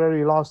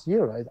February last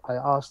year. I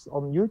asked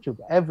on YouTube,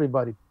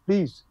 everybody,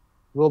 please,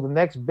 will the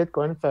next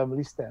Bitcoin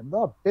family stand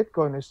up?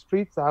 Bitcoin is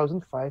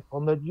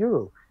 3,500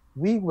 euro.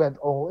 We went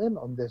all in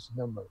on this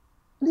number.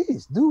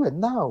 Please do it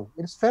now.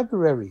 It's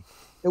February.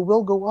 It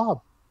will go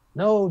up.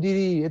 No,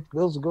 Didi, it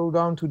will go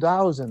down to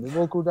 1,000. It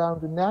will go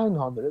down to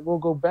 900. It will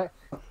go back.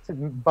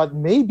 But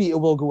maybe it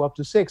will go up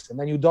to 6, and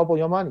then you double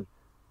your money.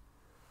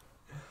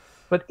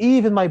 But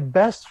even my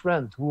best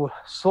friend, who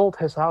sold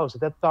his house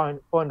at that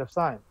point of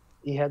time,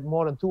 he had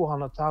more than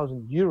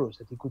 200,000 euros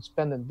that he could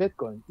spend in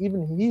Bitcoin.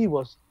 Even he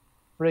was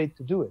afraid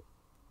to do it.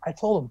 I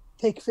told him,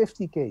 take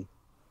 50K.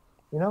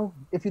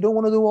 If you don't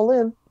want to do all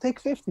in,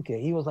 take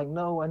 50K. He was like,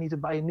 no, I need to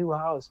buy a new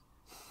house.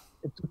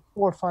 It took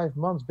 4 or 5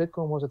 months.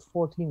 Bitcoin was at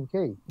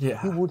 14K.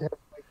 Yeah. He would have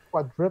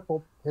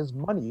quadrupled his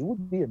money. He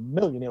would be a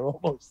millionaire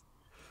almost.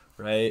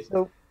 Right.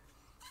 So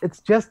it's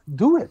just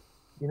do it,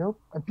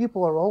 and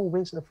people are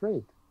always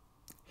afraid.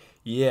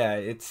 Yeah,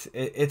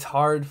 it's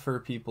hard for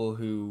people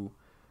who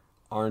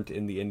aren't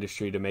in the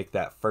industry to make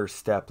that first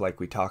step like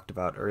we talked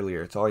about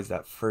earlier. It's always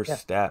that first Yeah.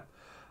 step.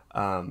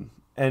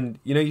 And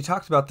you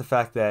talked about the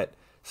fact that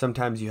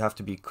sometimes you have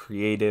to be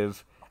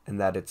creative and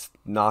that it's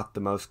not the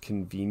most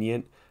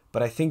convenient.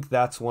 But I think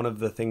that's one of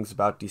the things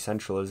about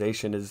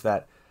decentralization is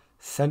that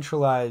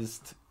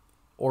centralized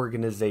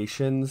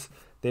organizations,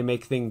 they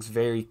make things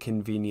very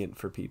convenient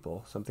for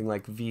people. Something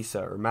like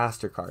Visa or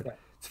MasterCard. Yeah.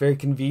 It's very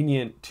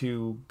convenient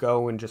to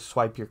go and just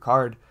swipe your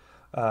card.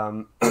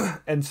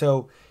 And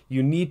so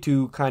you need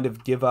to kind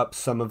of give up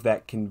some of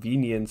that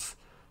convenience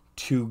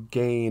to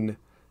gain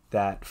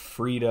that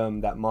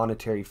freedom, that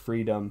monetary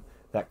freedom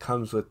that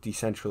comes with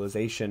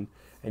decentralization.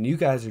 And you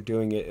guys are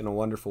doing it in a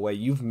wonderful way.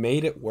 You've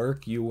made it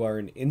work. You are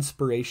an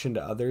inspiration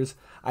to others.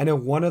 I know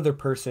one other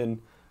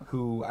person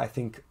who I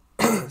think,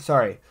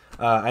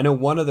 I know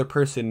one other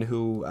person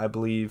who I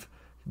believe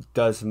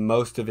does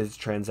most of his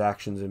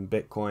transactions in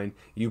Bitcoin.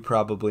 You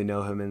probably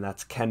know him, and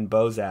that's Ken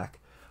Bozak.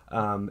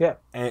 Yeah.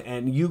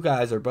 And you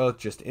guys are both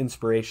just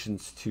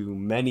inspirations to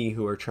many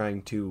who are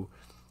trying to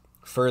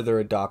further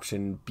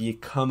adoption,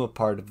 become a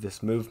part of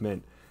this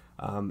movement.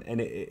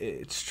 And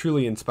it's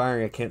truly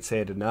inspiring. I can't say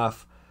it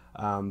enough.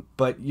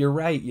 But you're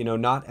right.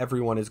 Not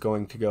everyone is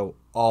going to go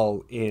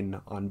all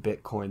in on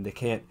Bitcoin. They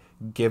can't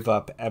give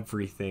up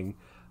everything.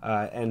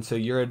 And so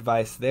your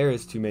advice there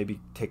is to maybe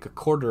take a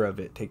quarter of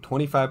it, take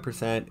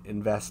 25%,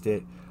 invest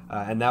it.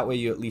 And that way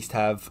you at least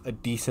have a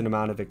decent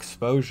amount of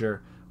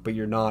exposure, but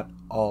you're not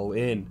all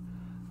in.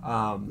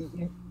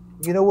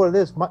 You know what it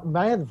is?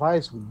 My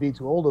advice would be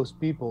to all those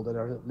people that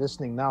are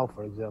listening now,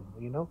 for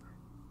example,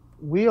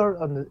 we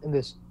are in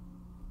this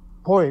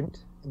point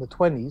in the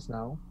 20s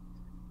now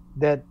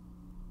that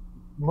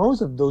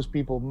most of those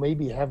people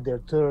maybe have their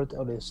third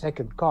or their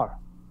second car.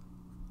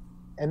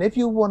 And if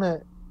you want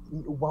to,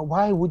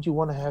 why would you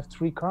want to have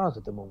 3 cars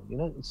at the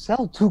moment?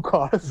 Sell 2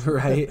 cars.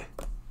 Right.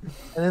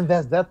 And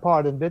invest that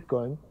part in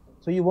Bitcoin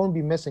so you won't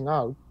be missing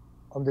out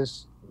on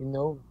this,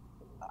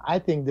 I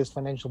think this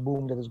financial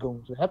boom that is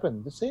going to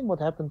happen. The same what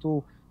happened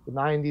to the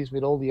 90s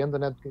with all the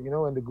internet,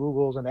 and the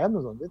Googles and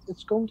Amazon.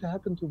 It's going to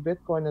happen to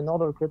Bitcoin and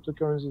other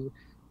cryptocurrencies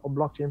or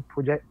blockchain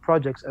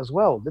projects as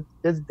well.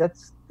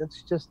 That's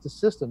just the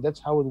system. That's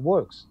how it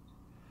works.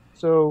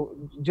 So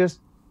just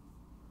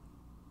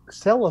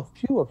sell a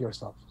few of your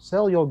stuff.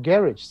 Sell your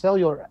garage. Sell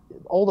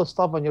all the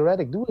stuff on your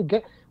attic.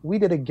 We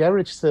did a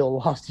garage sale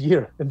last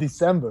year in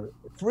December.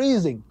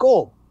 Freezing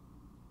cold.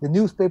 The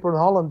newspaper in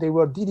Holland, they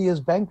were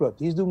DDS bankrupt.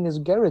 He's doing his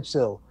garage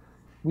sale.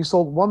 We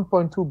sold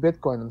 1.2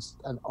 Bitcoin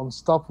on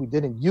stuff we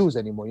didn't use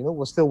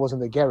anymore. Still was in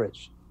the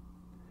garage.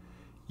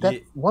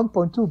 That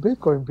 1.2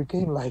 Bitcoin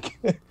became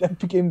that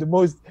became the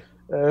most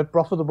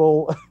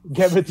profitable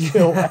garage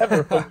sale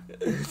ever.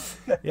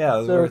 Yeah,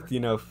 it was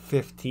worth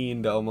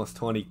 15 to almost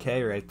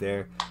 20K right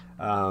there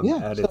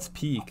at its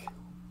peak.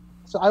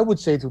 So I would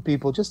say to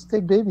people, just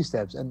take baby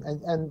steps, and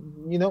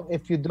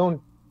if you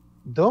don't.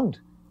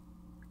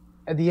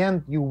 At the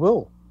end, you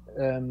will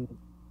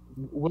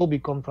be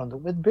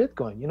confronted with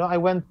Bitcoin. I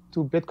went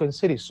to Bitcoin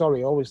City.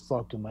 Sorry, I always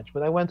talk too much,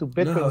 but I went to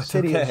Bitcoin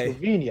City in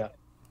Slovenia.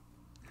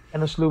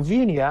 And in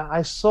Slovenia,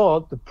 I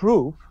saw the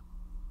proof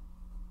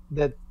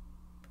that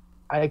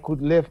I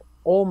could live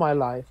all my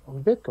life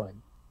on Bitcoin.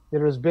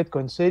 There is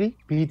Bitcoin City,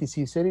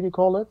 BTC City, they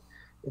call it.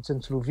 It's in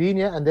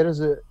Slovenia, and there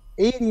is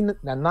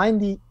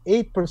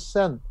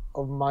 98%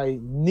 of my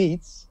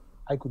needs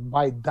I could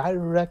buy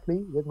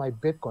directly with my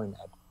Bitcoin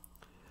app.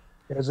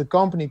 There's a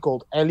company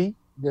called Ellie.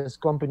 This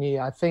company,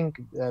 I think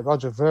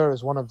Roger Ver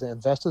is one of the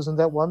investors in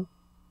that one.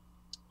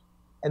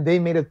 And they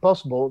made it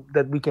possible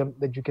that you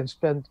can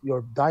spend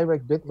your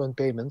direct Bitcoin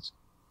payments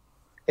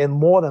in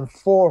more than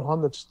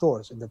 400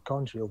 stores in the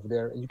country over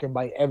there. And you can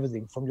buy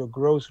everything from your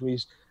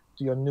groceries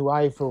to your new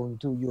iPhone,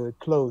 to your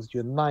clothes,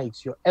 your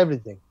Nikes, your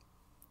everything.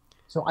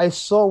 So I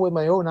saw with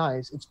my own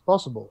eyes it's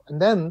possible. And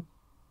then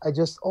I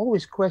just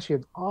always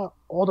questioned, are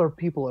other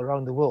people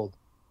around the world,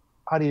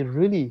 are they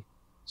really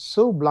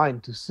so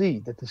blind to see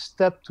that the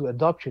step to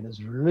adoption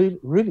is really,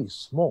 really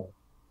small?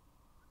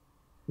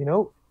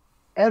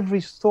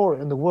 Every store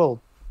in the world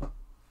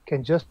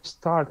can just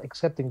start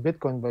accepting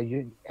Bitcoin by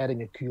you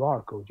adding a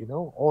QR code,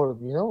 or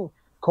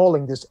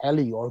calling this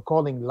Ellie, or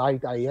calling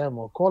Light IM,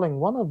 or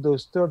calling one of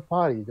those third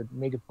parties that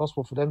make it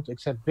possible for them to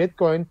accept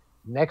Bitcoin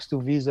next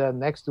to Visa,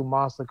 next to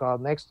MasterCard,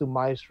 next to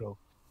Maestro.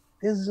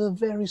 This is a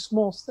very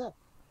small step.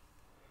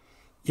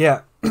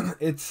 Yeah,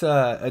 it's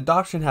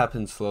adoption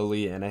happens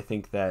slowly, and I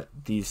think that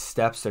these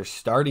steps are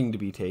starting to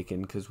be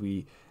taken because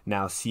we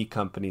now see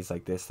companies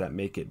like this that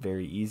make it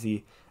very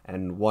easy,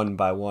 and one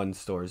by one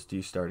stores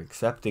do start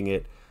accepting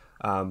it.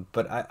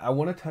 But I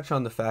want to touch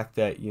on the fact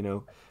that,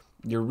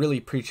 you're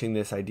really preaching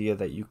this idea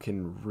that you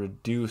can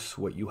reduce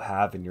what you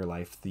have in your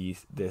life,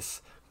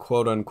 this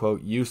quote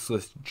unquote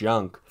useless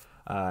junk.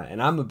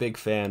 And I'm a big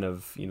fan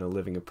of,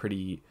 living a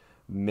pretty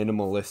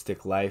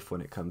minimalistic life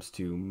when it comes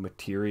to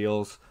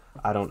materials.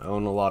 I don't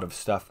own a lot of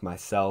stuff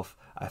myself.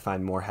 I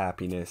find more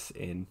happiness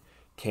in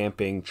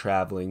camping,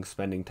 traveling,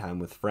 spending time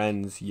with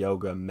friends,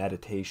 yoga,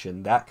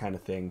 meditation, that kind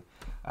of thing.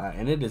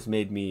 And it has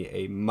made me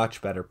a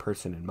much better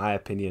person, in my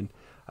opinion.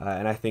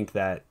 And I think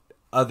that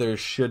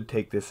others should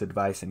take this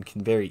advice and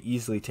can very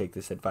easily take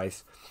this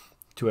advice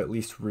to at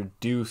least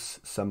reduce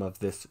some of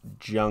this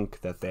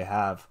junk that they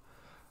have.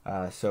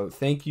 So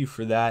thank you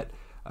for that.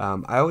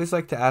 I always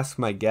like to ask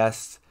my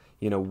guests,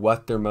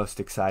 what they're most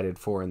excited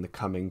for in the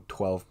coming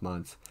 12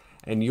 months.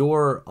 And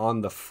you're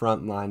on the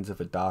front lines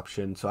of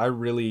adoption, so I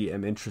really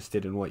am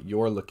interested in what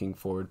you're looking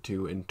forward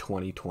to in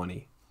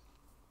 2020.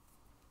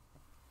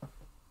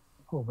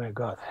 Oh my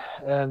God,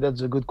 and that's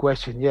a good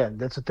question. Yeah,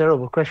 that's a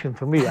terrible question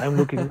for me. I'm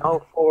looking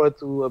now forward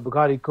to a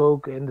Bugatti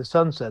Coke in the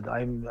sunset.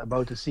 I'm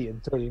about to see in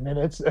 30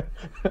 minutes.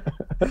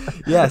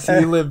 Yeah, so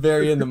you live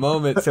very in the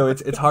moment, so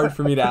it's hard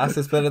for me to ask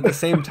this, but at the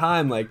same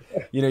time,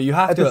 you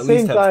have to at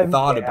least have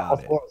thought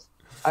about it.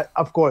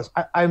 Of course,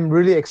 I'm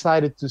really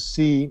excited to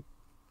see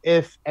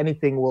if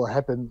anything will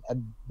happen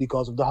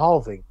because of the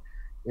halving.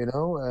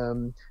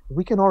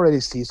 We can already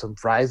see some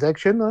price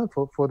action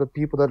for the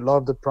people that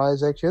love the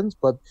price actions.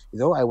 But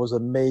I was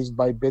amazed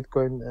by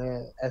Bitcoin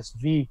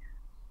SV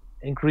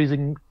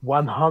increasing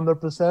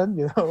 100%.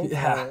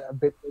 Yeah.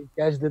 Bitcoin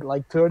Cash did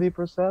like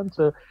 30%.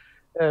 So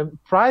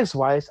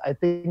price-wise, I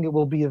think it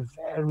will be a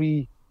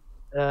very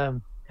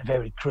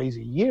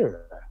crazy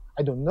year.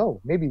 I don't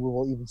know. Maybe we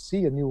will even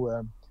see a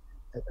new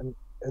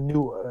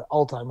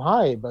all-time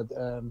high. But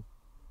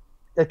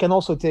it can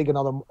also take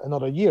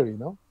another year.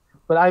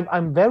 But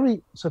I'm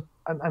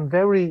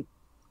very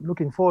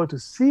looking forward to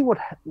see what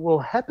will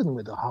happen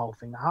with the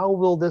halving. How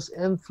will this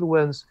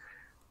influence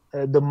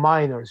the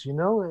miners?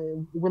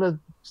 Will it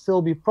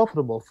still be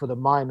profitable for the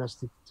miners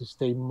to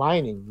stay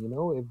mining?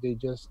 If they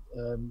just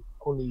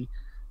only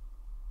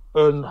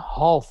earn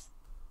half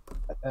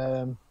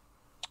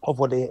of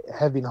what they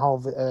have been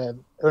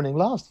earning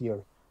last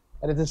year.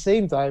 And at the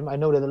same time, I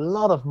know that a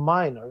lot of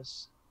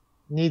miners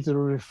need to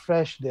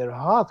refresh their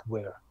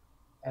hardware.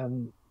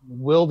 And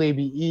will they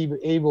be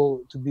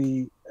able to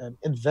be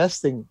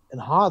investing in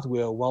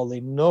hardware while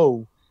they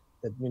know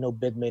that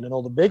Bitmain and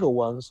all the bigger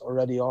ones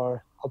already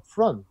are up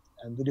front?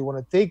 And do they want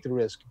to take the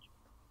risk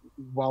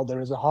while there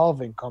is a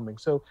halving coming?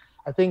 So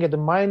I think at the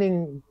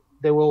mining,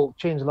 they will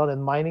change a lot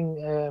in mining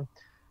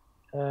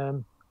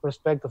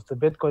respect of the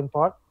Bitcoin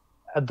part.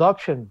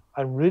 Adoption,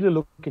 I'm really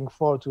looking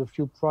forward to a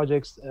few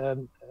projects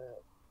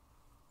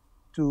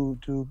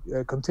to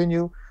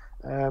continue.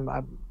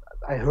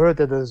 I heard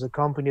that there's a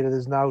company that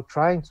is now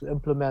trying to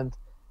implement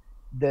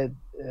that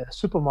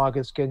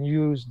supermarkets can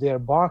use their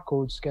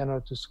barcode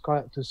scanner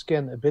to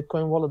scan a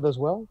Bitcoin wallet as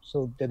well,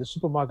 so that the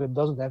supermarket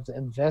doesn't have to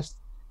invest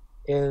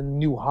in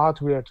new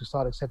hardware to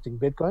start accepting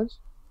Bitcoins.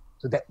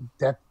 So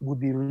that would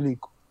be really,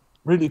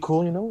 really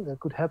cool, that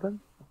could happen.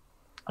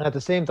 And at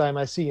the same time,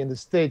 I see in the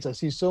States, I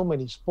see so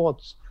many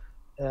sports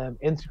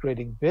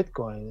integrating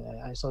Bitcoin.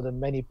 I saw the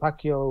Manny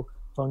Pacquiao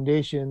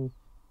Foundation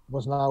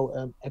was now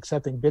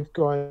accepting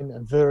Bitcoin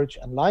and Verge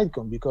and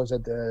Litecoin because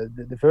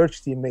the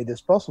Verge team made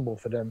this possible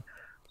for them.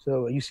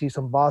 So you see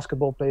some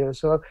basketball players.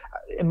 So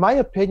in my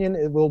opinion,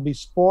 it will be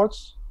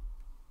sports,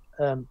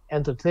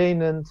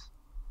 entertainment,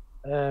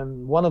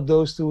 one of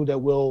those two that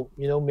will,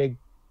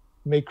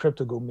 make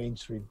crypto go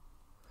mainstream.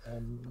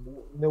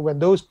 When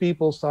those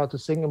people start to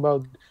sing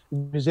about,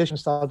 musicians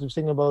start to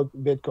sing about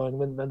Bitcoin,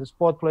 when the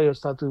sport players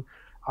start to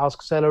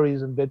ask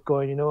salaries in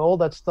Bitcoin, all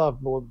that stuff,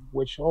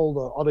 which all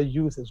the other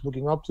youth is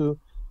looking up to.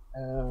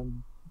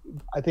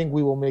 I think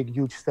we will make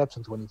huge steps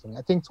in 2020.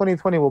 I think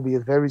 2020 will be a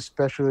very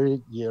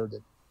special year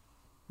that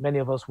many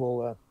of us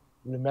will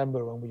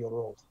remember when we are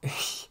old.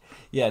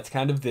 Yeah, it's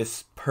kind of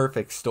this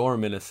perfect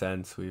storm in a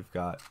sense. We've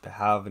got the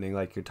halvening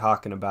like you're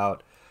talking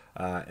about.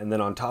 And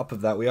then on top of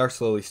that, we are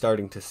slowly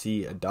starting to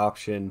see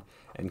adoption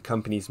and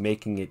companies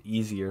making it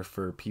easier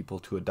for people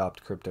to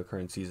adopt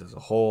cryptocurrencies as a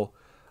whole.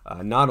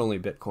 Not only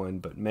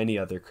Bitcoin, but many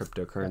other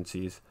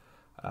cryptocurrencies.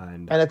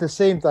 And at the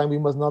same time, we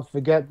must not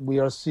forget we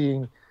are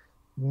seeing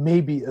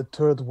maybe a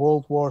third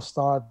world war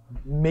start,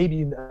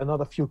 maybe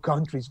another few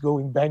countries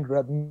going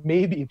bankrupt,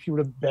 maybe a few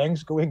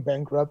banks going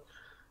bankrupt.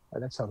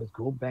 That sounded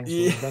cool, banks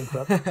going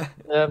bankrupt.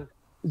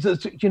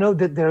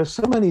 There are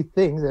so many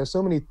things, there are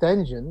so many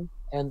tension.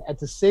 And at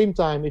the same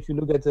time, if you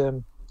look at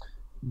the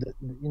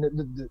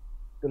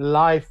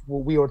life,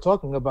 what we are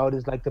talking about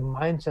is like the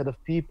mindset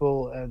of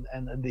people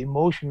and the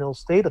emotional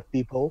state of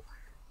people.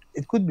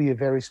 It could be a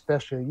very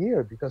special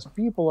year because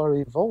people are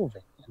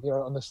evolving. They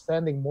are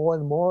understanding more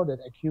and more that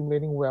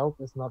accumulating wealth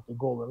is not the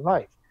goal in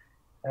life.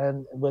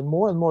 And when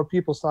more and more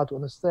people start to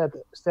understand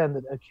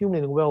that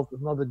accumulating wealth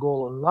is not the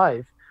goal in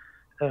life,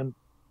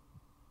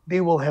 they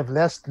will have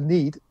less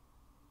need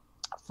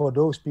for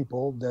those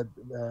people that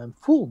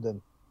fooled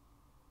them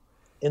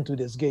into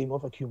this game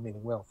of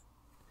accumulating wealth.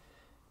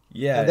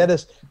 Yeah, and that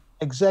is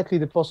exactly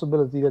the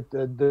possibility that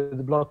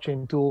the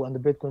blockchain tool and the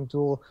Bitcoin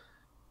tool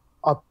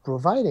are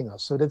providing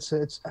us. So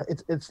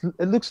it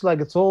looks like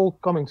it's all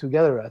coming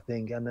together, I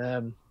think, and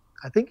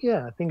I think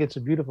it's a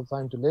beautiful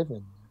time to live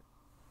in.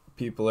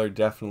 People are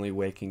definitely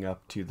waking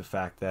up to the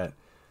fact that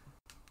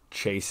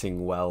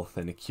chasing wealth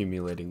and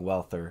accumulating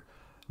wealth are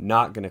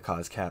not going to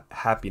cause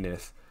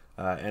happiness.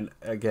 And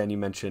again, you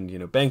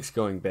mentioned, banks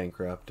going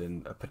bankrupt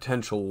and a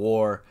potential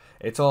war.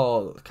 It's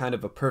all kind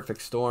of a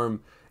perfect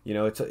storm.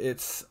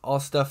 It's all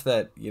stuff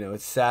that,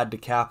 it's sad to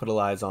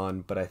capitalize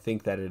on, but I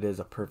think that it is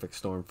a perfect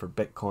storm for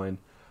Bitcoin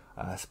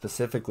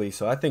specifically.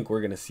 So I think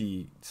we're going to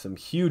see some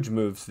huge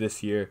moves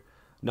this year,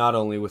 not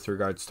only with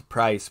regards to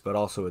price, but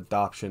also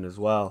adoption as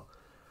well.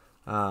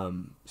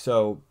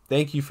 So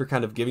thank you for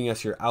kind of giving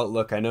us your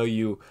outlook. I know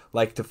you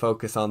like to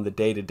focus on the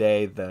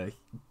day-to-day,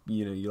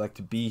 you like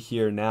to be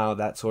here now,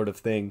 that sort of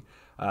thing.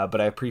 But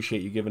I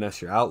appreciate you giving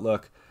us your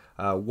outlook.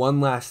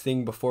 One last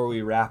thing before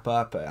we wrap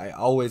up, I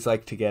always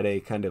like to get a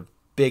kind of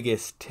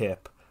biggest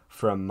tip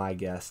from my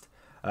guest.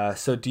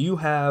 So do you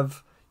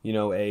have,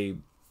 a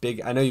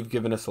big, I know you've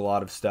given us a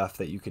lot of stuff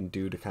that you can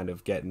do to kind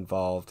of get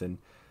involved and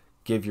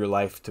give your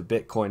life to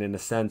Bitcoin in a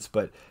sense,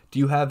 but do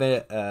you have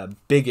a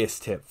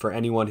biggest tip for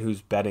anyone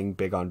who's betting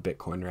big on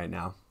Bitcoin right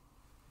now?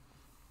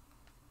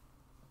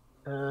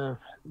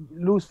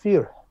 Lose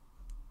fear.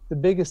 The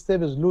biggest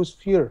tip is lose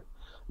fear.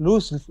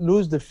 Lose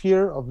the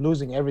fear of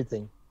losing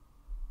everything,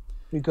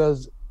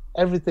 because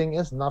everything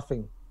is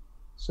nothing.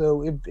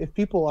 So if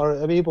people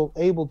are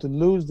able to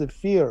lose the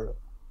fear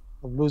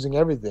of losing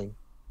everything,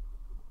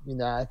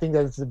 I think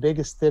that's the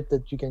biggest tip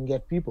that you can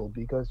get people,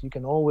 because you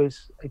can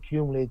always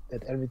accumulate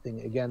that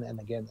everything again and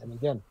again and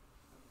again.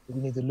 But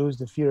you need to lose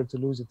the fear to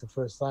lose it the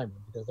first time,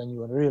 because then you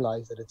will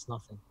realize that it's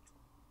nothing.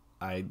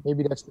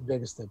 Maybe that's the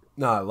biggest tip.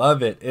 No, I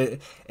love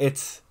it.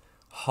 It's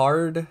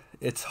hard.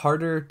 It's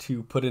harder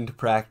to put into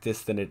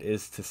practice than it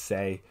is to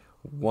say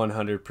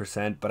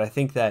 100%. But I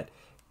think that,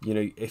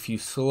 if you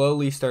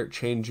slowly start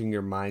changing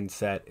your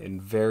mindset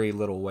in very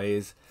little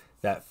ways,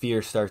 that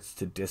fear starts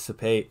to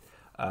dissipate.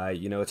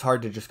 It's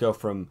hard to just go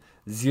from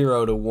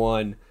 0 to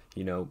 1,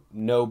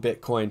 no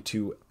Bitcoin,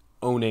 to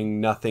owning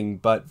nothing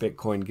but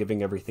Bitcoin,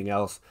 giving everything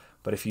else.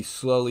 But if you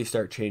slowly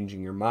start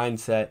changing your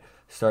mindset,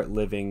 start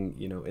living,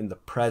 in the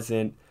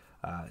present,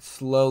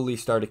 slowly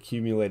start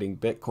accumulating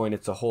Bitcoin,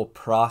 it's a whole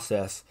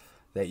process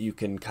that you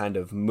can kind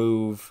of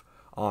move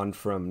on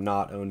from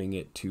not owning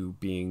it to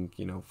being,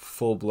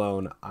 full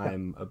blown,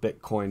 I'm a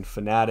Bitcoin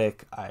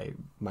fanatic.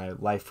 My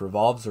life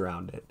revolves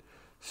around it.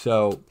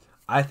 So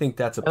I think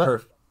that's a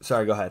perfect.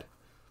 Sorry, go ahead.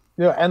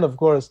 And of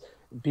course,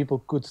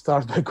 people could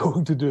start by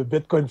going to the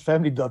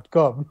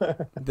bitcoinfamily.com.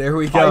 There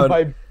we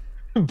go.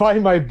 Buy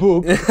my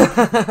book.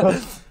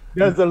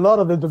 There's a lot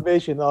of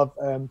information of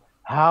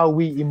how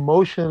we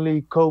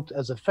emotionally coped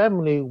as a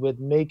family with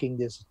making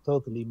this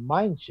totally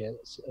mind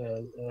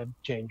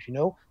change,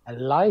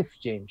 and life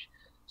change.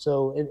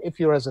 So if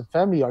you're as a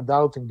family are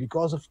doubting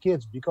because of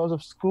kids, because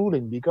of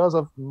schooling, because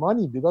of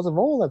money, because of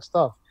all that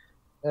stuff,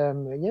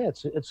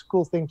 it's a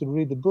cool thing to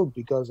read the book,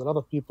 because a lot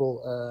of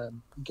people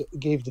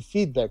gave the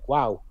feedback.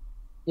 Wow,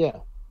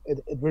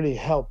 it really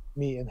helped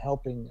me in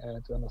helping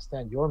to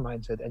understand your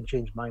mindset and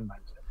change my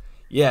mindset.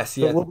 Yes,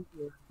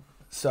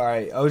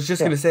 Sorry, I was just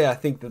going to say, I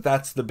think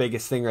that's the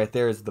biggest thing right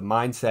there, is the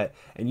mindset.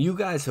 And you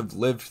guys have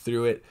lived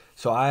through it,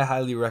 so I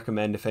highly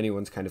recommend, if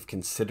anyone's kind of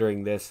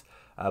considering this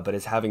but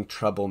is having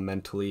trouble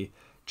mentally,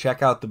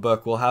 check out the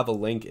book. We'll have a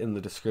link in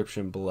the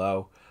description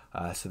below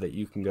so that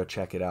you can go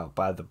check it out,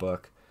 buy the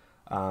book.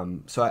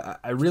 So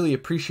I really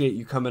appreciate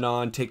you coming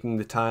on, taking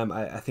the time.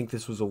 I think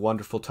this was a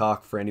wonderful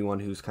talk for anyone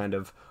who's kind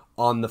of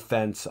on the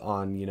fence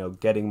on,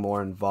 getting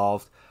more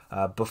involved.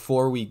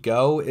 Before we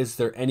go, is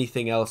there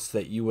anything else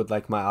that you would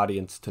like my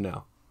audience to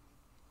know?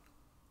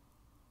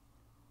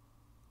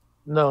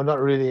 No, not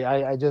really.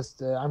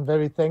 I'm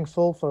very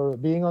thankful for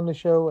being on the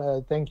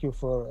show. Thank you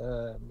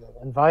for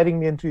inviting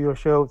me into your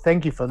show.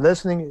 Thank you for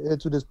listening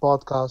to this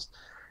podcast.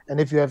 And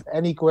if you have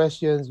any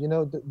questions,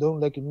 don't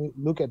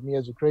look at me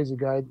as a crazy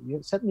guy.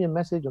 Send me a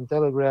message on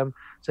Telegram.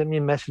 Send me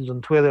a message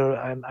on Twitter.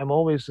 I'm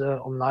always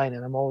online,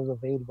 and I'm always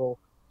available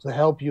to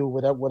help you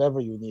with whatever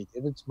you need.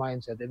 If it's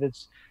mindset, if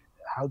it's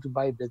how to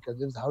buy Bitcoins,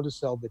 if it's how to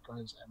sell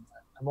Bitcoins, and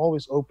I'm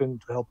always open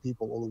to help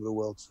people all over the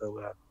world. So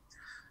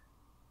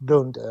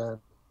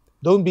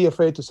don't be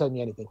afraid to send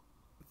me anything.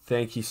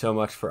 Thank you so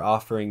much for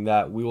offering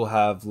that. We will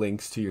have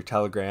links to your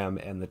Telegram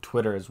and the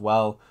Twitter as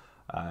well.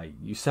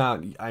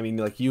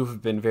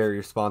 You've been very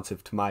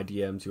responsive to my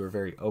DMs. You were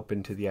very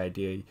open to the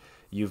idea.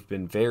 You've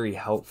been very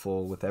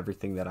helpful with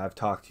everything that I've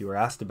talked to you or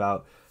asked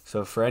about.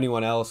 So for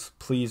anyone else,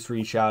 please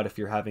reach out if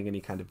you're having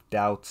any kind of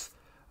doubts.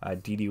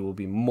 Didi will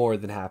be more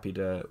than happy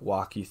to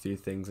walk you through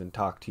things and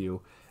talk to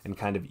you and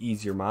kind of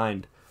ease your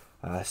mind.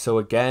 So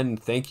again,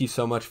 thank you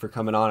so much for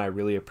coming on. I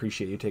really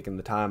appreciate you taking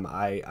the time.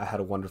 I had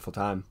a wonderful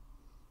time.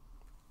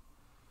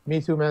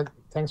 Me too, man.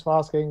 Thanks for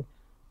asking.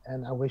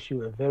 And I wish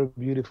you a very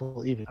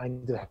beautiful evening. I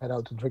need to head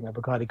out to drink my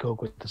Bacardi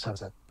Coke with the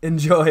sunset.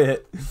 Enjoy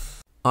it.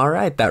 All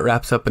right, that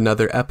wraps up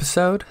another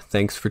episode.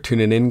 Thanks for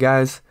tuning in,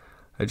 guys.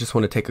 I just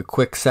want to take a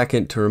quick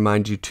second to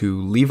remind you to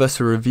leave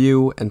us a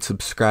review and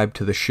subscribe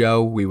to the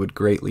show. We would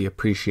greatly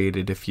appreciate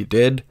it if you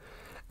did.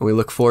 And we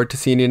look forward to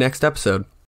seeing you next episode.